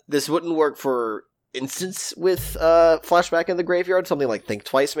 This wouldn't work for instance with flashback in the graveyard. Something like Think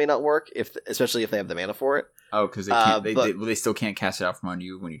Twice may not work, especially if they have the mana for it. Oh, because they can't. They still can't cast it out from under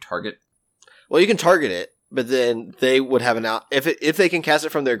you when you target. Well, you can target it, but then they would have an out. If they can cast it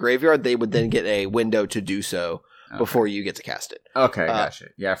from their graveyard, they would then get a window to do so before you get to cast it. Okay, gotcha.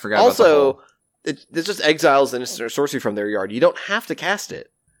 Yeah, I forgot. Also, it's just exiles and sorcery from their yard. You don't have to cast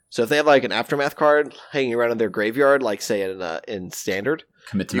it. So if they have like an Aftermath card hanging around in their graveyard, like say in Standard,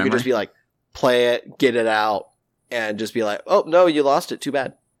 commit to you memory. could just be like, play it, get it out, and just be like, oh no, you lost it. Too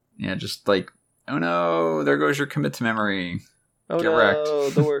bad. Yeah, just like, oh no, there goes your commit to memory. Oh Get no,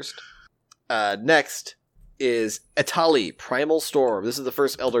 wrecked. The worst. Next is Etali Primal Storm. This is the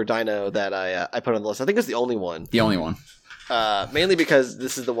first Elder Dino that I put on the list. I think it's the only one. The only one. Mainly because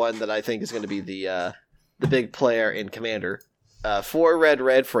this is the one that I think is going to be the big player in Commander. 4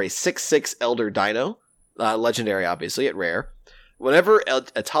 red for a 6/6 Elder Dino. Legendary, obviously, at rare. Whenever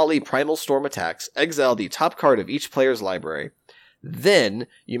Etali Primal Storm attacks, exile the top card of each player's library. Then,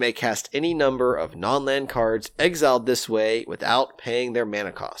 you may cast any number of non-land cards exiled this way without paying their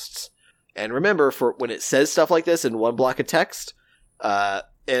mana costs. And remember, for when it says stuff like this in one block of text,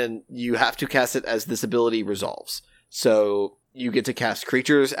 and you have to cast it as this ability resolves. So you get to cast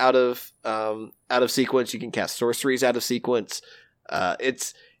creatures out of sequence. You can cast sorceries out of sequence.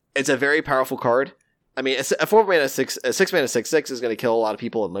 It's a very powerful card. I mean, a 6 mana 6/6 is going to kill a lot of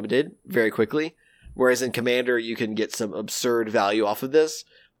people in limited very quickly. Whereas in Commander, you can get some absurd value off of this,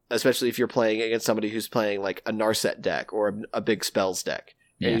 especially if you're playing against somebody who's playing like a Narset deck or a big spells deck.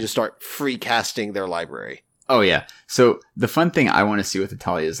 Yeah. And you just start free casting their library. Oh, yeah. So the fun thing I want to see with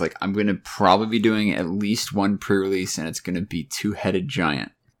Etali is, like, I'm going to probably be doing at least one pre-release, and it's going to be Two-Headed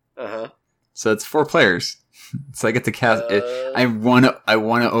Giant. Uh-huh. So it's 4 players. So I get to cast it. I want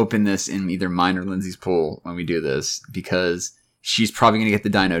to open this in either mine or Lindsay's pool when we do this, because she's probably going to get the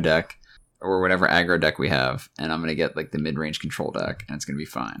Dino deck or whatever aggro deck we have, and I'm going to get like the mid-range control deck, and it's going to be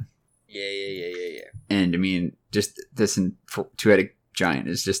fine. Yeah. And I mean, just this and Two-Headed Giant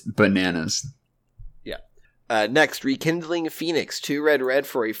is just bananas. Yeah. Next, Rekindling Phoenix. 2 red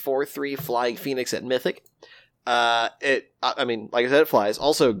for a 4/3 Flying Phoenix at Mythic. I mean, like I said, it flies.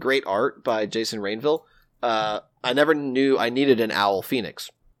 Also, great art by Jason Rainville. I never knew I needed an Owl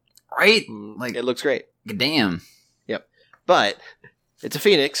Phoenix. Right? Like, it looks great. Damn. Yep. But it's a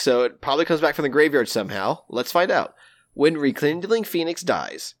Phoenix, so it probably comes back from the graveyard somehow. Let's find out. When Rekindling Phoenix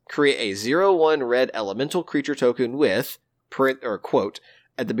dies, create a 0/1 red elemental creature token with, quote,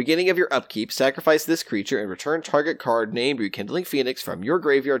 at the beginning of your upkeep, sacrifice this creature and return target card named Rekindling Phoenix from your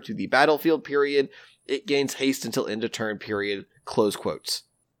graveyard to the battlefield, period. It gains haste until end of turn, period. Close quotes.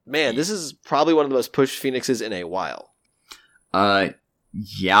 Man, this is probably one of the most pushed Phoenixes in a while.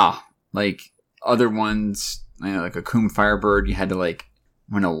 Yeah. Like, other ones, you know, like a Coom Firebird, you had to, like,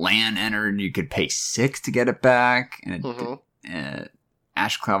 when a land entered, you could pay 6 to get it back. And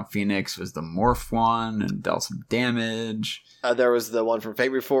Ash Cloud Phoenix was the morph one and dealt some damage. There was the one from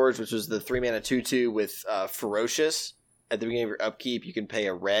Fate Reforged, which was the 3 mana 2/2 with Ferocious. At the beginning of your upkeep, you can pay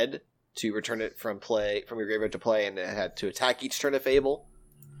a red to return it from your graveyard to play, and it had to attack each turn of Fable.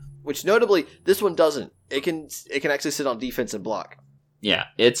 Which notably, this one doesn't. It can actually sit on defense and block. Yeah,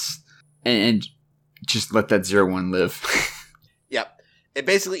 and just let that 0/1 live. Yep. It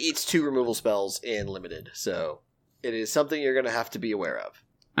basically eats 2 removal spells in limited, so it is something you're going to have to be aware of.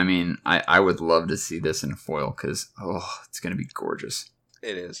 I mean, I would love to see this in foil, because, it's going to be gorgeous.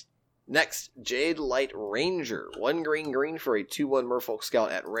 It is. Next, Jade Light Ranger. 1 green for a 2/1 Merfolk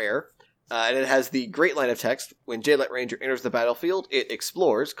Scout at rare. And it has the great line of text. When Jade Light Ranger enters the battlefield, it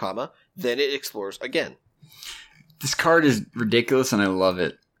explores, then it explores again. This card is ridiculous, and I love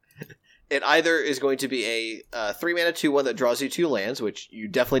it. It either is going to be a 3 mana 2/1 that draws you 2 lands, which you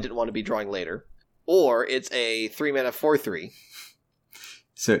definitely didn't want to be drawing later, or it's a 3 mana 4/3.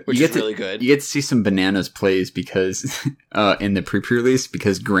 So which is really good. You get to see some bananas plays because in the pre-release,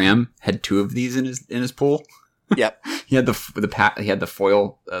 because Graham had 2 of these in his pool. Yep. He had the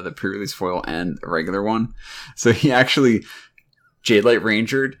foil, the pre-release foil, and a regular one. So he actually Jade Light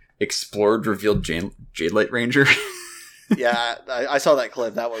Rangered, explored, revealed Jade Light Ranger. Yeah, I saw that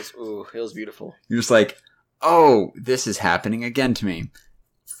clip. That was, it was beautiful. You're just like, oh, this is happening again to me.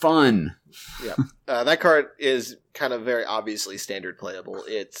 Fun. Yeah. That card is kind of very obviously standard playable.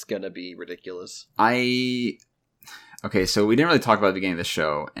 It's going to be ridiculous. Okay, so we didn't really talk about the beginning of the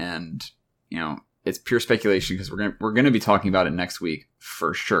show, and, it's pure speculation because we're gonna be talking about it next week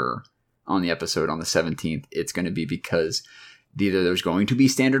for sure on the episode on the 17th. It's going to be because either there's going to be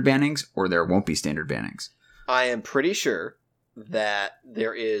standard bannings or there won't be standard bannings. I am pretty sure that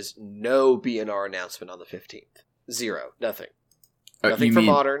there is no BNR announcement on the 15th. Zero. Nothing. Nothing for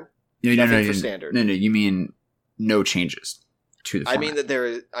Modern. Nothing for Standard. No, you mean no changes to the format.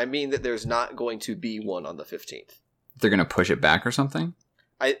 I mean that there's not going to be one on the 15th. They're going to push it back or something?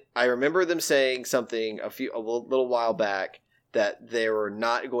 I remember them saying something a little while back that they were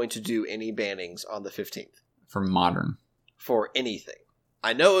not going to do any bannings on the 15th. For Modern. For anything.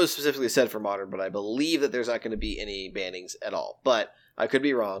 I know it was specifically said for Modern, but I believe that there's not going to be any bannings at all. But I could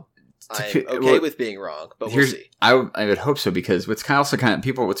be wrong. I'm okay with being wrong, but we'll see. I would hope so, because what's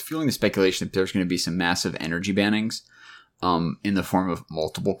fueling the speculation that there's going to be some massive energy bannings in the form of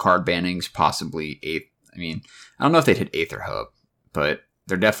multiple card bannings, possibly Aether. I mean, I don't know if they'd hit Aether Hub, but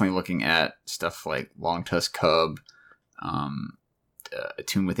they're definitely looking at stuff like Long Tusk Cub,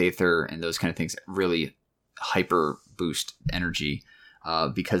 Attune with Aether, and those kind of things that really hyper boost energy,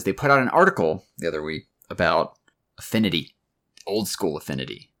 because they put out an article the other week about Affinity, old school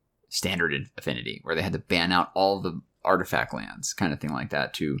Affinity, standard Affinity, where they had to ban out all the artifact lands, kind of thing like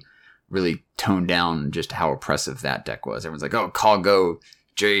that, to really tone down just how oppressive that deck was. Everyone's like, oh, Call Go,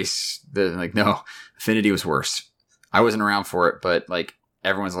 Jace. No, Affinity was worse. I wasn't around for it, but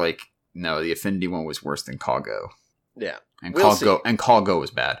everyone's like, no, the Affinity one was worse than Call Go. Yeah. And Call Go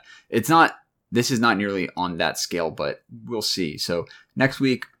was bad. This is not nearly on that scale, but we'll see. So next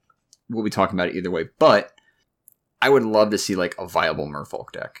week we'll be talking about it either way, but I would love to see a viable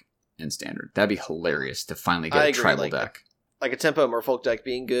Merfolk deck in Standard. That'd be hilarious to finally get a tribal deck. Like a tempo Merfolk deck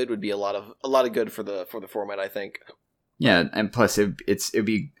being good would be a lot of good for the format, I think. Yeah, and plus it'd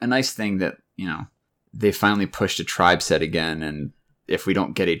be a nice thing that, they finally pushed a tribe set again, and if we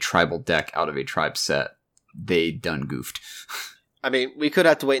don't get a tribal deck out of a tribe set, they done goofed. I mean, we could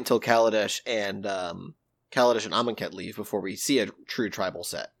have to wait until Kaladesh and Amonkhet leave before we see a true tribal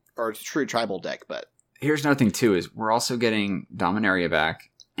set or a true tribal deck. But here's another thing too: is we're also getting Dominaria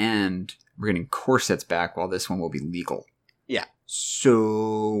back, and we're getting core sets back. While this one will be legal. Yeah.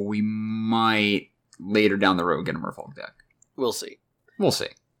 So we might later down the road get a Merfolk deck. We'll see.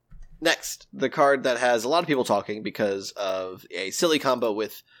 Next, the card that has a lot of people talking because of a silly combo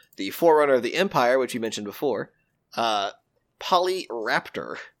with the Forerunner of the Empire, which you mentioned before.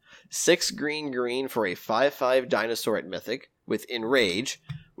 Polyraptor. 6 green for a 5/5 dinosaur at Mythic with Enrage.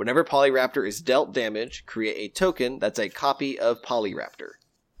 Whenever Polyraptor is dealt damage, create a token that's a copy of Polyraptor.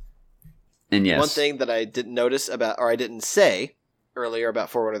 And yes. One thing that I didn't notice about, or I didn't say earlier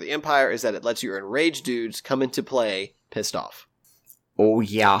about Forerunner of the Empire, is that it lets your Enraged dudes come into play pissed off. Oh,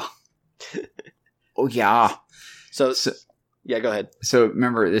 yeah. Oh, yeah. So, yeah, go ahead. So,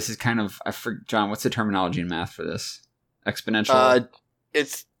 remember, this is kind of, John, what's the terminology in math for this? Exponential?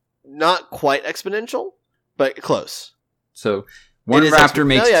 It's not quite exponential, but close. So, one raptor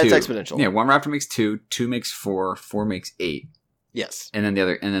makes 2. Yeah, it's exponential. Yeah, one raptor makes 2, 2 makes 4, 4 makes 8. Yes. And then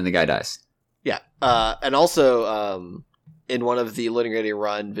the guy dies. Yeah. And also, in one of the Loading Ready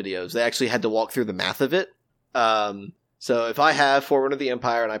Run videos, they actually had to walk through the math of it. So if I have Forerunner of the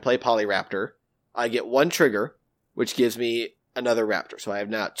Empire and I play Polyraptor, I get 1 trigger, which gives me another raptor. So I have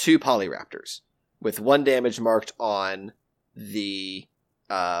now 2 Polyraptors with 1 damage marked on the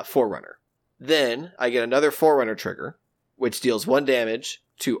Forerunner. Then I get another Forerunner trigger, which deals 1 damage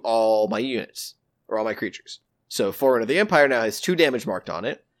to all my units, or all my creatures. So Forerunner of the Empire now has 2 damage marked on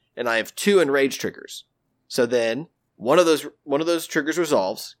it, and I have 2 Enrage triggers. So then one of those triggers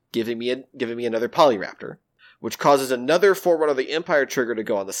resolves, giving me another Polyraptor, which causes another Forerunner of the Empire trigger to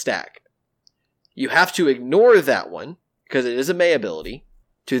go on the stack. You have to ignore that one, because it is a May ability,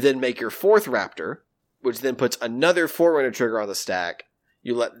 to then make your 4th Raptor, which then puts another Forerunner trigger on the stack.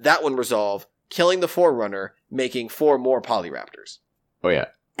 You let that one resolve, killing the Forerunner, making 4 more Polyraptors. Oh yeah.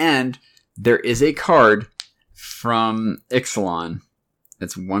 And there is a card from Ixalan.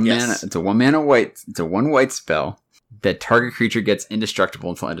 It's 1 mana. It's a 1 mana white. It's a 1 white spell that target creature gets indestructible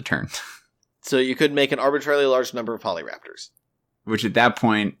until end of turn. So you could make an arbitrarily large number of Polyraptors. Which at that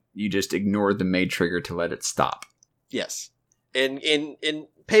point, you just ignore the May trigger to let it stop. Yes. In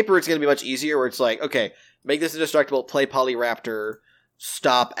paper, it's going to be much easier, where it's like, okay, make this indestructible, play Polyraptor,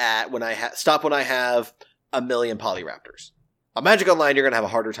 stop when I have 1 million Polyraptors. On Magic Online, you're going to have a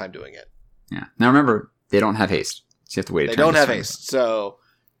harder time doing it. Yeah. Now remember, they don't have haste. So you have to wait. They don't have haste, so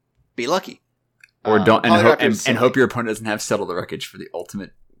be lucky. Or don't and hope your opponent doesn't have Settle the Wreckage for the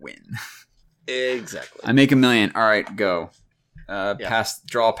ultimate win. Exactly. I make $1 million. All right, go.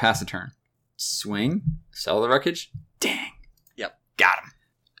 Draw, pass a turn. Swing, Settle the Wreckage. Dang. Yep. Got him.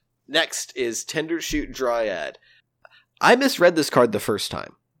 Next is Tender Shoot Dryad. I misread this card the first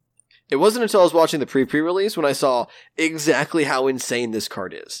time. It wasn't until I was watching the pre-release when I saw exactly how insane this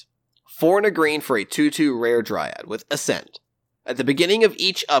card is. 4 and a green for a 2/2 rare Dryad with Ascend. At the beginning of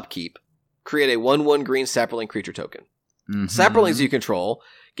each upkeep, create a 1/1 green Saproling creature token. Mm-hmm. Saprolings you control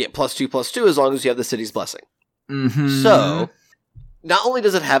get +2/+2 as long as you have the City's Blessing. Mm-hmm. So, not only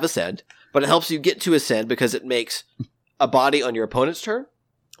does it have Ascend, but it helps you get to Ascend because it makes a body on your opponent's turn,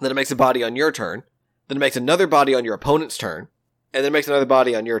 then it makes a body on your turn, then it makes another body on your opponent's turn, and then it makes another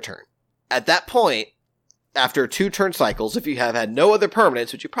body on your turn. At that point, after 2 turn cycles, if you have had no other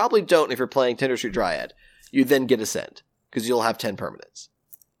permanents, which you probably don't if you're playing Tender Shoot Dryad, you then get Ascend, because you'll have 10 permanents.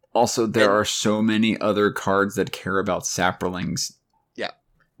 Also, there are so many other cards that care about Saprolings. Yeah.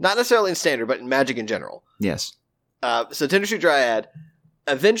 Not necessarily in Standard, but in Magic in general. Yes. So Tender Shoot Dryad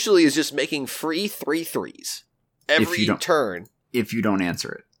eventually is just making free 3/3s every turn. If you don't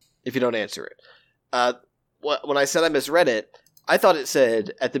answer it. If you don't answer it. When I said I misread it, I thought it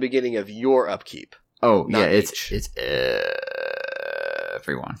said at the beginning of your upkeep. Oh, yeah, each. it's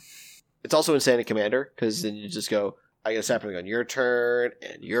everyone. It's also insane in Commander, because then you just go, I get a Sapling on your turn,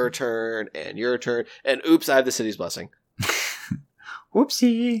 and your turn, and your turn, and oops, I have the City's Blessing.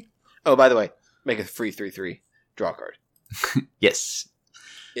 Whoopsie. Oh, by the way, make a free 3/3 draw card. Yes.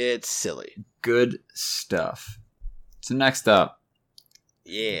 It's silly. Good stuff. So next up.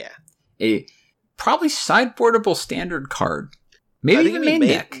 Yeah. A probably sideboardable Standard card. Maybe even main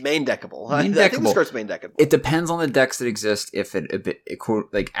deck. Main deckable. Main I think deckable. this card's main deckable. It depends on the decks that exist if it quote,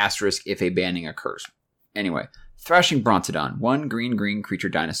 like asterisk if a banning occurs. Anyway, Thrashing Brontodon. 1 green creature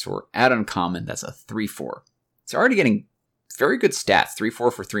dinosaur. Add uncommon. That's a 3/4. It's already getting very good stats.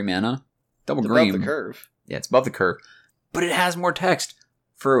 3/4 for 3 mana. Double green. Above the curve. Yeah, it's above the curve. But it has more text.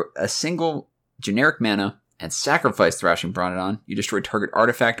 For a single generic mana and sacrifice Thrashing Brontodon, you destroy target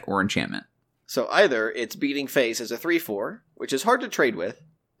artifact or enchantment. So either it's beating face as a 3/4, which is hard to trade with,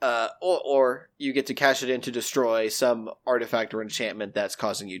 or you get to cash it in to destroy some artifact or enchantment that's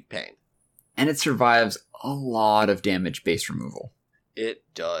causing you pain. And it survives a lot of damage base removal. It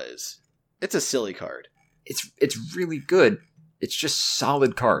does. It's a silly card. It's really good. It's just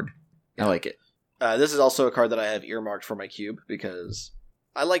solid card. I like it. This is also a card that I have earmarked for my cube because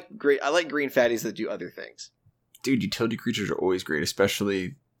I like green fatties that do other things. Dude, utility creatures are always great,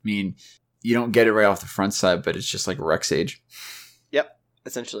 especially, you don't get it right off the front side, but it's just like Rex Age. Yep,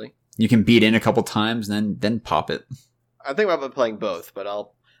 essentially. You can beat in a couple times, and then pop it. I think about playing both, but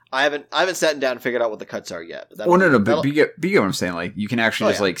I haven't sat down and figured out what the cuts are yet. But but you get what I'm saying. Like, you can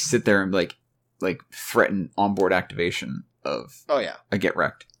actually like sit there and like threaten onboard activation of a get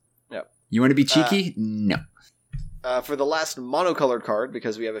wrecked. Yep. You want to be cheeky? No. For the last monocolored card,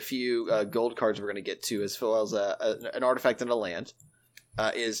 because we have a few gold cards we're going to get to, as well as an artifact and a land,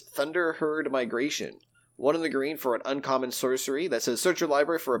 is Thunder Herd Migration. 1 in the green for an uncommon sorcery that says search your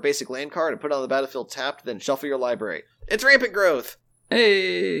library for a basic land card and put it on the battlefield tapped, then shuffle your library. It's Rampant Growth!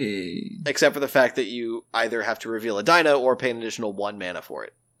 Hey! Except for the fact that you either have to reveal a dino or pay an additional 1 mana for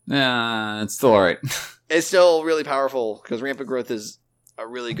it. It's still alright. It's still really powerful, because Rampant Growth is a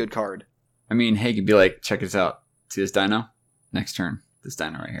really good card. I mean, hey, you could be like, check this out. See this dino? Next turn. This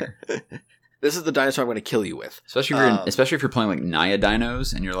dino right here. This is the dinosaur I'm going to kill you with. Especially if you're playing like Naya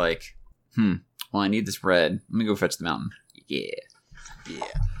dinos and you're like, well, I need this red. Let me go fetch the mountain. Yeah.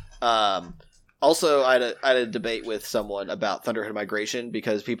 Also, I had a debate with someone about Thunderhead Migration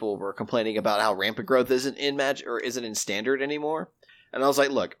because people were complaining about how Rampant Growth isn't in Magic or isn't in Standard anymore. And I was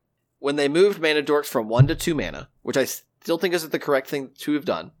like, look, when they moved mana dorks from 1 to 2 mana, which I still think isn't the correct thing to have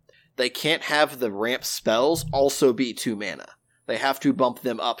done, they can't have the ramp spells also be 2 mana. They have to bump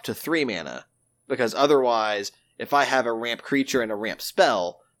them up to 3 mana, because otherwise, if I have a ramp creature and a ramp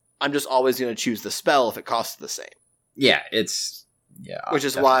spell, I'm just always going to choose the spell if it costs the same. Yeah, which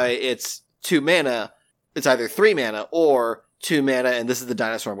is why it's 2 mana. It's either 3 mana or 2 mana, and this is the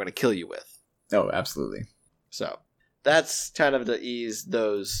dinosaur I'm going to kill you with. Oh, absolutely. So that's kind of to ease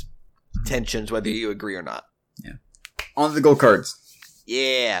those tensions, whether you agree or not. Yeah. On to the gold cards.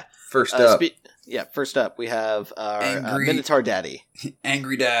 Yeah. First up. First up, we have our Minotaur Daddy.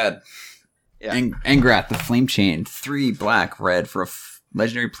 Angry Dad. Yeah. Angrath, the Flame Chain. 3 black, red for a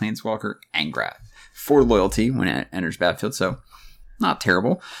legendary planeswalker, Angrath. 4 loyalty when it enters battlefield, so not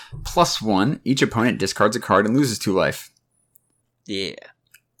terrible. +1, each opponent discards a card and loses 2 life. Yeah.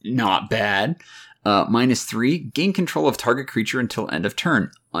 Not bad. -3, gain control of target creature until end of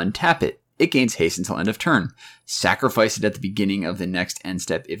turn. Untap it. It gains haste until end of turn. Sacrifice it at the beginning of the next end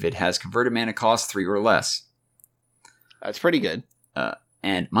step if it has converted mana cost 3 or less. That's pretty good.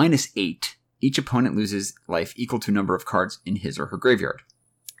 And -8. Each opponent loses life equal to number of cards in his or her graveyard.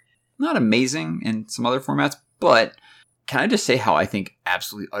 Not amazing in some other formats, but can I just say how I think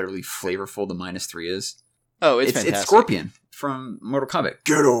absolutely, utterly flavorful the -3 is? Oh, it's fantastic. It's Scorpion from Mortal Kombat.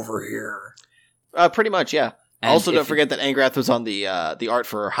 Get over here. Pretty much, yeah. And also, don't forget that Angrath was on the art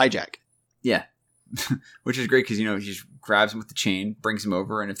for Hijack. Yeah. Which is great because, he just grabs him with the chain, brings him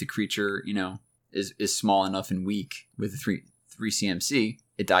over, and if the creature, is small enough and weak with the 3 CMC,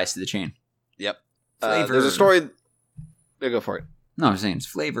 it dies to the chain. Yep. Flavor. There's a story. Go for it. No, I'm saying it's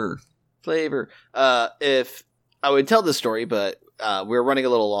flavor. If I would tell this story, but we're running a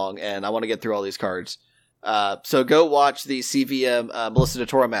little long, and I want to get through all these cards. So go watch the CVM Melissa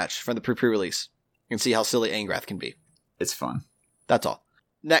DeTora match from the pre-release and see how silly Angrath can be. It's fun. That's all.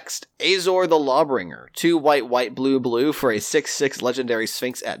 Next, Azor the Lawbringer. 2 white, blue for a 6/6 legendary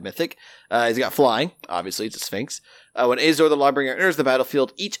Sphinx at Mythic. He's got flying. Obviously, it's a Sphinx. When Azor the Lawbringer enters the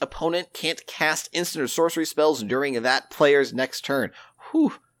battlefield, each opponent can't cast instant or sorcery spells during that player's next turn.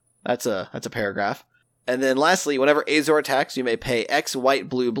 Whew. That's a paragraph. And then lastly, whenever Azor attacks, you may pay X white,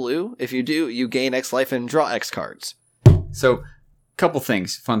 blue. If you do, you gain X life and draw X cards. So, couple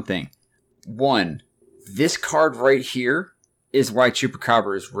things. Fun thing. 1, this card right here is why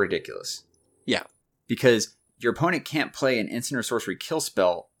Chupacabra is ridiculous. Yeah. Because your opponent can't play an instant or sorcery kill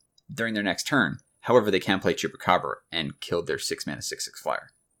spell during their next turn. However, they can play Chupacabra and kill their 6-mana 6/6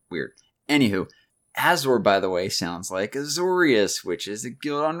 flyer. Weird. Anywho, Azor, by the way, sounds like Azorius, which is a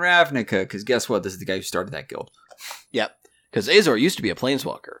guild on Ravnica, because guess what? This is the guy who started that guild. Yep. Because Azor used to be a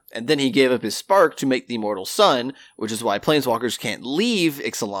Planeswalker, and then he gave up his spark to make the Immortal Sun, which is why Planeswalkers can't leave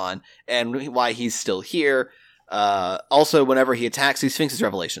Ixalan, and why he's still here. Also, whenever he attacks, he Sphinx's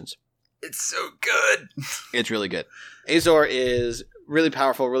Revelations. It's so good. It's really good. Azor is really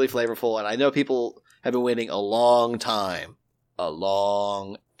powerful, really flavorful, and I know people have been waiting a long time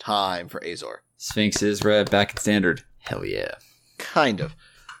for Azor. Sphinx is red, back in standard. Hell yeah. Kind of.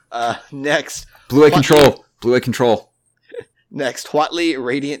 Next. Blue-eye control. Next, Huatli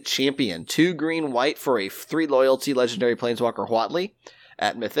Radiant Champion. 2 green-white for a 3 loyalty legendary Planeswalker Huatli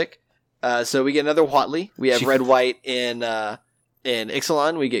at Mythic. So we get another Huatli. We have red-white in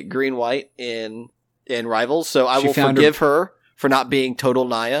Ixalan. We get green-white in Rivals. So I will forgive her for not being total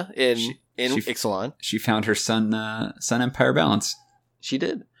Naya in Ixalan. She found her Sun Empire balance. She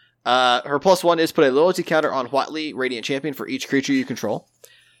did. Her +1 is put a loyalty counter on Huatli Radiant Champion for each creature you control.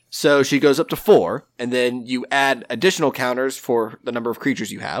 So she goes up to 4, and then you add additional counters for the number of creatures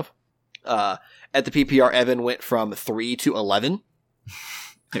you have. At the PPR, Evan went from 3 to 11.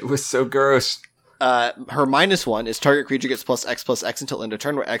 It was so gross. Her -1 is target creature gets +X until end of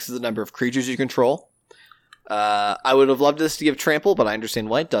turn, where X is the number of creatures you control. I would have loved this to give trample, but I understand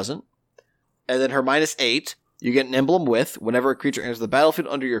why it doesn't. And then her -8, you get an emblem with, whenever a creature enters the battlefield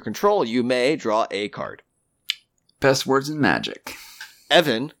under your control, you may draw a card. Best words in Magic.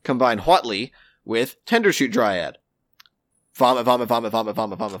 Evan combined Huatli with Tendershoot Dryad. Vomit.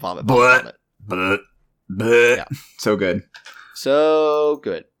 Yeah. So good. So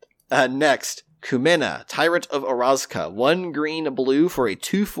good. Next, Kumena, Tyrant of Orazca. 1 green-blue for a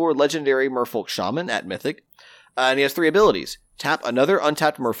 2/4 legendary Merfolk Shaman at Mythic. And he has 3 abilities. Tap another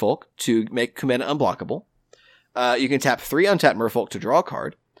untapped Merfolk to make Kumena unblockable. You can tap 3 untapped Merfolk to draw a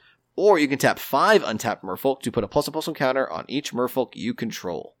card. Or you can tap 5 untapped Merfolk to put a +1/+1 counter on each Merfolk you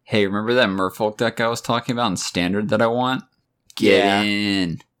control. Hey, remember that Merfolk deck I was talking about in Standard that I want? Get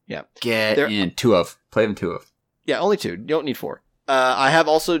in. Yeah. Get in. 2 of. Play them 2 of. Yeah, only 2. You don't need 4. I have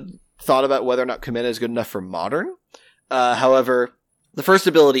also thought about whether or not Kumena is good enough for Modern. However, the first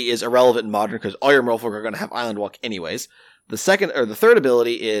ability is irrelevant in Modern because all your Merfolk are going to have Island Walk anyways. The third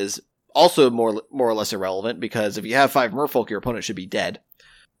ability is also more or less irrelevant because if you have 5 Merfolk, your opponent should be dead.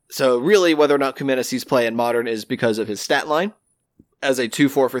 So really, whether or not Kumena sees play in Modern is because of his stat line as a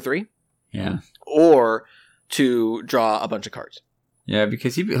 2/4 for 3. Yeah. Or to draw a bunch of cards. Yeah,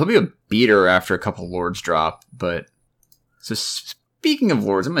 because he'll be a beater after a couple Lords drop. But so speaking of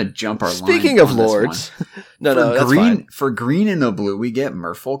Lords, I'm going to jump our line. Speaking of Lords, that's fine. For green and no blue, we get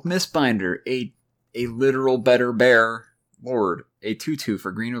Merfolk Mistbinder, a literal better bear Lord, a 2/2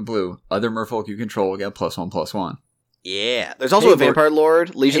 for green and blue. Other Merfolk you control will get +1/+1. Yeah. There's also a Vampire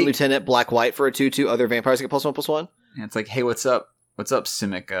Lord, Legion Lieutenant, black-white for a 2/2. Other vampires get +1/+1. And it's like, hey, what's up? What's up,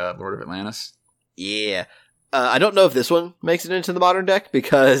 Simic, Lord of Atlantis? Yeah. I don't know if this one makes it into the Modern deck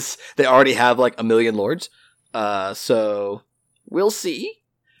because they already have like a million Lords. So we'll see.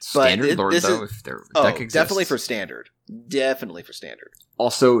 Standard Lord, though, if their deck exists. Definitely for Standard. Definitely for Standard.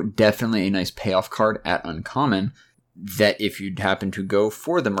 Also, definitely a nice payoff card at Uncommon that if you'd happen to go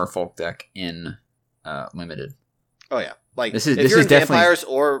for the Merfolk deck in Limited. Oh, yeah. Like, this if is you're in definitely... Vampires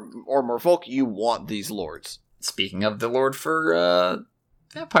or Merfolk, you want these Lords. Speaking of the Lord for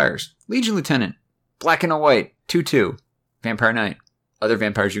Vampires, Legion Lieutenant, black and a white, 2/2, Vampire Knight. Other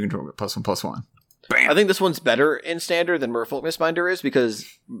vampires you control, +1/+1. Bam! I think this one's better in Standard than Merfolk Mistbinder is because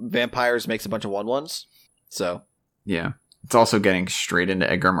Vampires makes a bunch of 1/1s. So, yeah. It's also getting straight into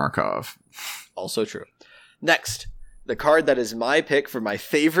Edgar Markov. Also true. Next, the card that is my pick for my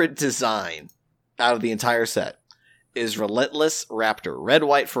favorite design out of the entire set is Relentless Raptor.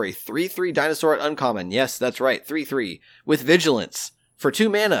 Red-white for a 3/3 dinosaur at Uncommon. Yes, that's right, 3/3. With Vigilance for 2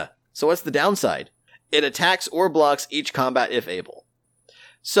 mana. So what's the downside? It attacks or blocks each combat if able.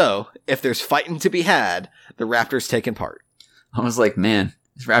 So, if there's fighting to be had, the Raptor's taking part. I was like, man,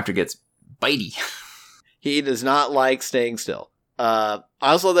 this Raptor gets bitey. He does not like staying still. I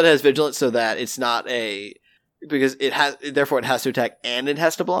also love that it has Vigilance so that it's not because it has, therefore it has to attack and it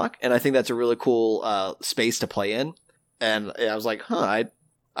has to block, and I think that's a really cool space to play in. And I was like, I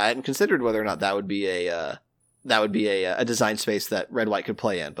hadn't considered whether or not that would be a design space that Red-White could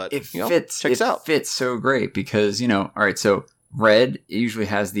play in, but it fits. It fits so great because, all right, so red usually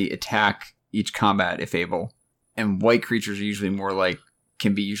has the attack each combat if able, and white creatures are usually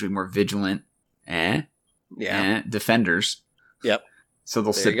can be more vigilant, defenders. Yep. So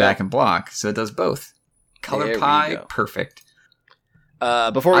they'll sit back and block. So it does both. Color pie, perfect.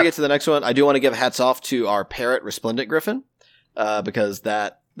 Before we get to the next one, I do want to give hats off to our Parrot Resplendent Griffin, because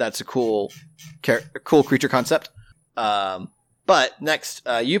that's a cool creature concept. But next,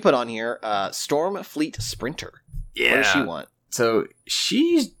 you put on here Stormfleet Sprinter. Yeah. What does she want? So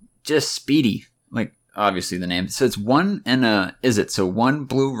she's just speedy, like obviously the name. So it's one one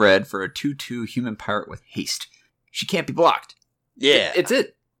blue-red for a 2/2 human pirate with haste. She can't be blocked. Yeah, it's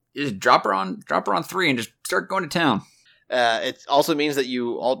it. You just drop her on 3 and just start going to town. It also means that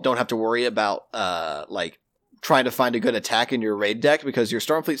you all don't have to worry about trying to find a good attack in your raid deck because your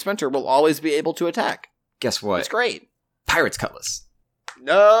Stormfleet Sprinter will always be able to attack. Guess what? It's great. Pirate's Cutlass.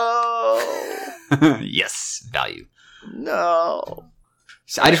 No. Yes, value. No.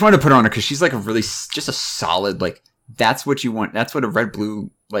 So I just wanted to put her on her because she's like just a solid, that's what you want. That's what a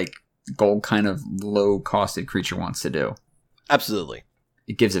red-blue, gold kind of low-costed creature wants to do. Absolutely.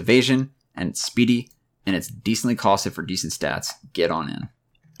 It gives evasion, and it's speedy, and it's decently costed for decent stats. Get on in.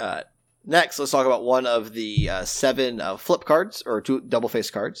 Next, let's talk about one of the 7 flip cards, or 2 double-face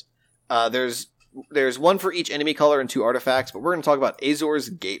cards. There's one for each enemy color and 2 artifacts, but we're going to talk about Azor's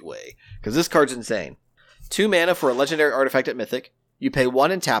Gateway, because this card's insane. 2 mana for a legendary artifact at Mythic. You pay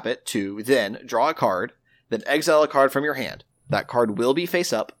 1 and tap it to then draw a card, then exile a card from your hand. That card will be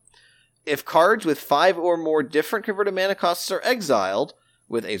face up. If cards with 5 or more different converted mana costs are exiled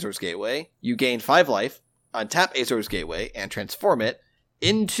with Azor's Gateway, you gain 5 life, untap Azor's Gateway, and transform it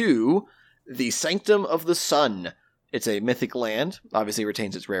into the Sanctum of the Sun. It's a mythic land, obviously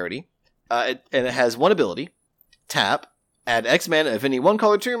retains its rarity, and it has 1 ability, tap, add X mana of any 1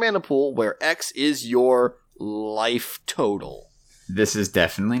 color to your mana pool, where X is your life total. This is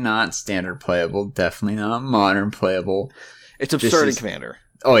definitely not standard playable, definitely not modern playable. It's absurd in Commander.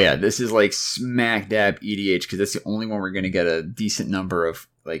 Oh yeah, this is smack dab EDH, because that's the only one we're going to get a decent number of,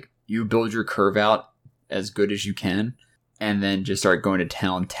 you build your curve out as good as you can, and then just start going to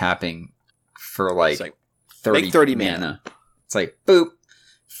town tapping for 30 mana. It's boop,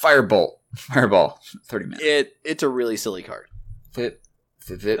 firebolt, fireball, 30 mana. It's a really silly card. Flip.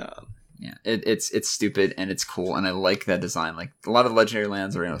 Yeah, it's stupid and it's cool, and I like that design. A lot of the legendary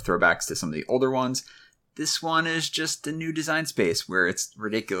lands are throwbacks to some of the older ones. This one is just a new design space where it's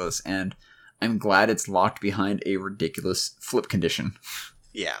ridiculous, and I'm glad it's locked behind a ridiculous flip condition.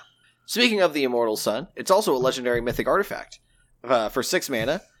 Yeah. Speaking of the Immortal Sun, it's also a legendary mythic artifact. For 6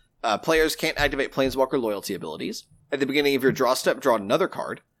 mana, players can't activate Planeswalker loyalty abilities. At the beginning of your draw step, draw another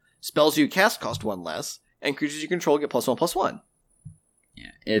card. Spells you cast cost 1 less, and creatures you control get +1/+1.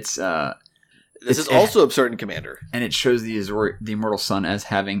 Yeah, it's This is also absurd in Commander. And it shows the Immortal Sun as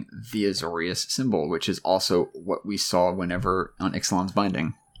having the Azorius symbol, which is also what we saw whenever on Ixalan's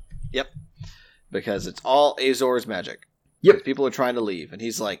Binding. Yep. Because it's all Azor's magic. Yep. People are trying to leave, and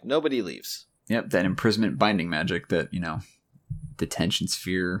he's like, nobody leaves. Yep, that imprisonment binding magic that, detention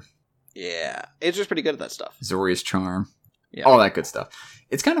sphere. Yeah. Azor's pretty good at that stuff. Azorius Charm. Yeah. All that good stuff.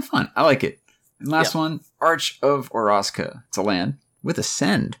 It's kind of fun. I like it. And last one, Arch of Oraska. It's a land with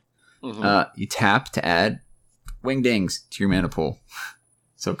Ascend. Mm-hmm. You tap to add Wingdings to your mana pool.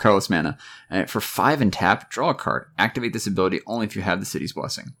 So colorless mana. And for 5 and tap, draw a card. Activate this ability only if you have the City's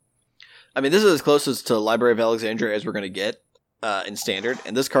Blessing. I mean, this is as closest to Library of Alexandria as we're going to get in Standard.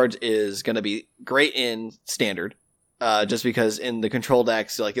 And this card is going to be great in Standard. Just because in the control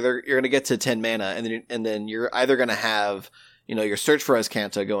decks, like you're going to get to 10 mana, and then you're either going to have, your Search for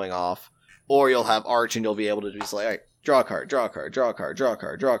Azcanta going off, or you'll have Arch, and you'll be able to just like, all right, draw a card, draw a card, draw a card, draw a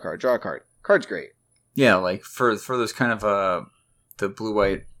card, draw a card, draw a card. Card's great. Yeah, like for those kind of the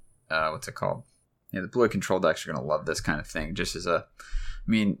blue-white, what's it called? Yeah, the blue-white control decks are going to love this kind of thing. Just as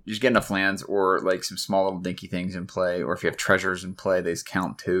just get enough lands, or like some small little dinky things in play, or if you have treasures in play, they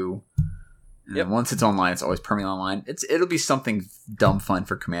count too. And then once it's online, it's always permanently online. It'll be something dumb fun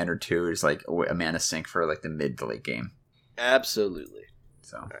for Commander too. It's like a mana sink for like the mid to late game. Absolutely.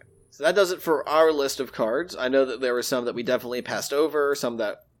 So. Right. So that does it for our list of cards. I know that there were some that we definitely passed over, some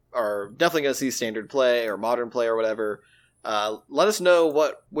that are definitely going to see Standard play or Modern play or whatever. Let us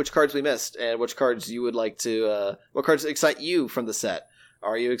know which cards we missed and which cards you would like to. What cards excite you from the set?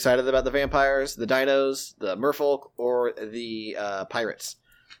 Are you excited about the vampires, the dinos, the merfolk, or the pirates?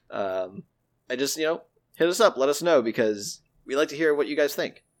 I just, hit us up. Let us know, because we like to hear what you guys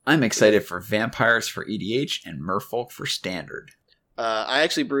think. I'm excited for vampires for EDH and merfolk for Standard. I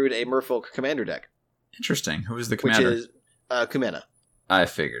actually brewed a merfolk commander deck. Interesting. Who is the commander? Which is Kumena. I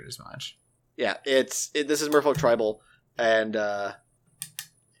figured as much. Yeah, this is merfolk tribal, and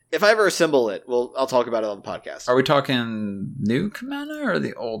if I ever assemble it, I'll talk about it on the podcast. Are we talking new Kumena or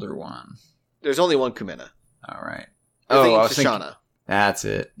the older one? There's only one Kumena. All right. I was Shoshana. That's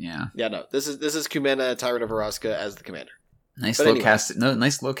it. Yeah. Yeah. No. This is Kumena, Tyrant of Araska, as the commander. Nice low casted. No,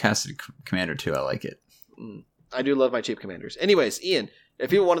 nice low casted commander too. I like it. I do love my cheap commanders. Anyways, Ian, if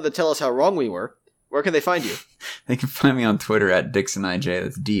people wanted to tell us how wrong we were, where can they find you? They can find me on Twitter at DixonIJ.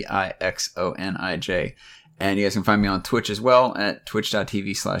 That's DIXONIJ. And you guys can find me on Twitch as well at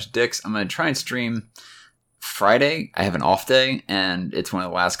twitch.tv/Dix. I'm going to try and stream Friday. I have an off day, and it's one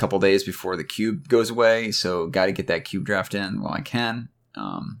of the last couple days before the cube goes away, so got to get that cube draft in while I can.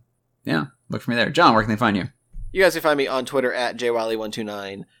 Yeah, look for me there. John, where can they find you? You guys can find me on Twitter at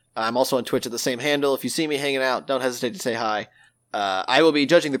JWiley129. I'm also on Twitch at the same handle. If you see me hanging out, don't hesitate to say hi. I will be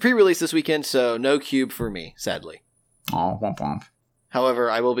judging the pre-release this weekend, so no cube for me, sadly. Oh, womp womp.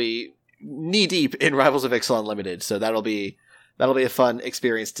 However, I will be knee-deep in Rivals of Ixalan Limited, so that'll be a fun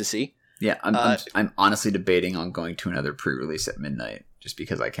experience to see. Yeah, I'm honestly debating on going to another pre-release at midnight, just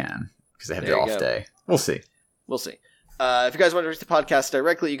because I can, because I have the off day. We'll see. If you guys want to reach the podcast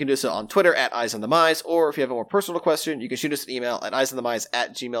directly, you can do so on Twitter at EyesOnTheMice, or if you have a more personal question, you can shoot us an email at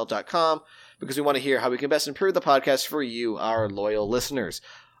eyesonthemise@gmail.com, because we want to hear how we can best improve the podcast for you, our loyal listeners.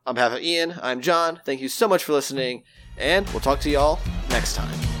 On behalf of Ian, I'm John. Thank you so much for listening, and we'll talk to y'all next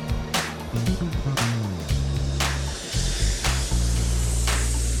time.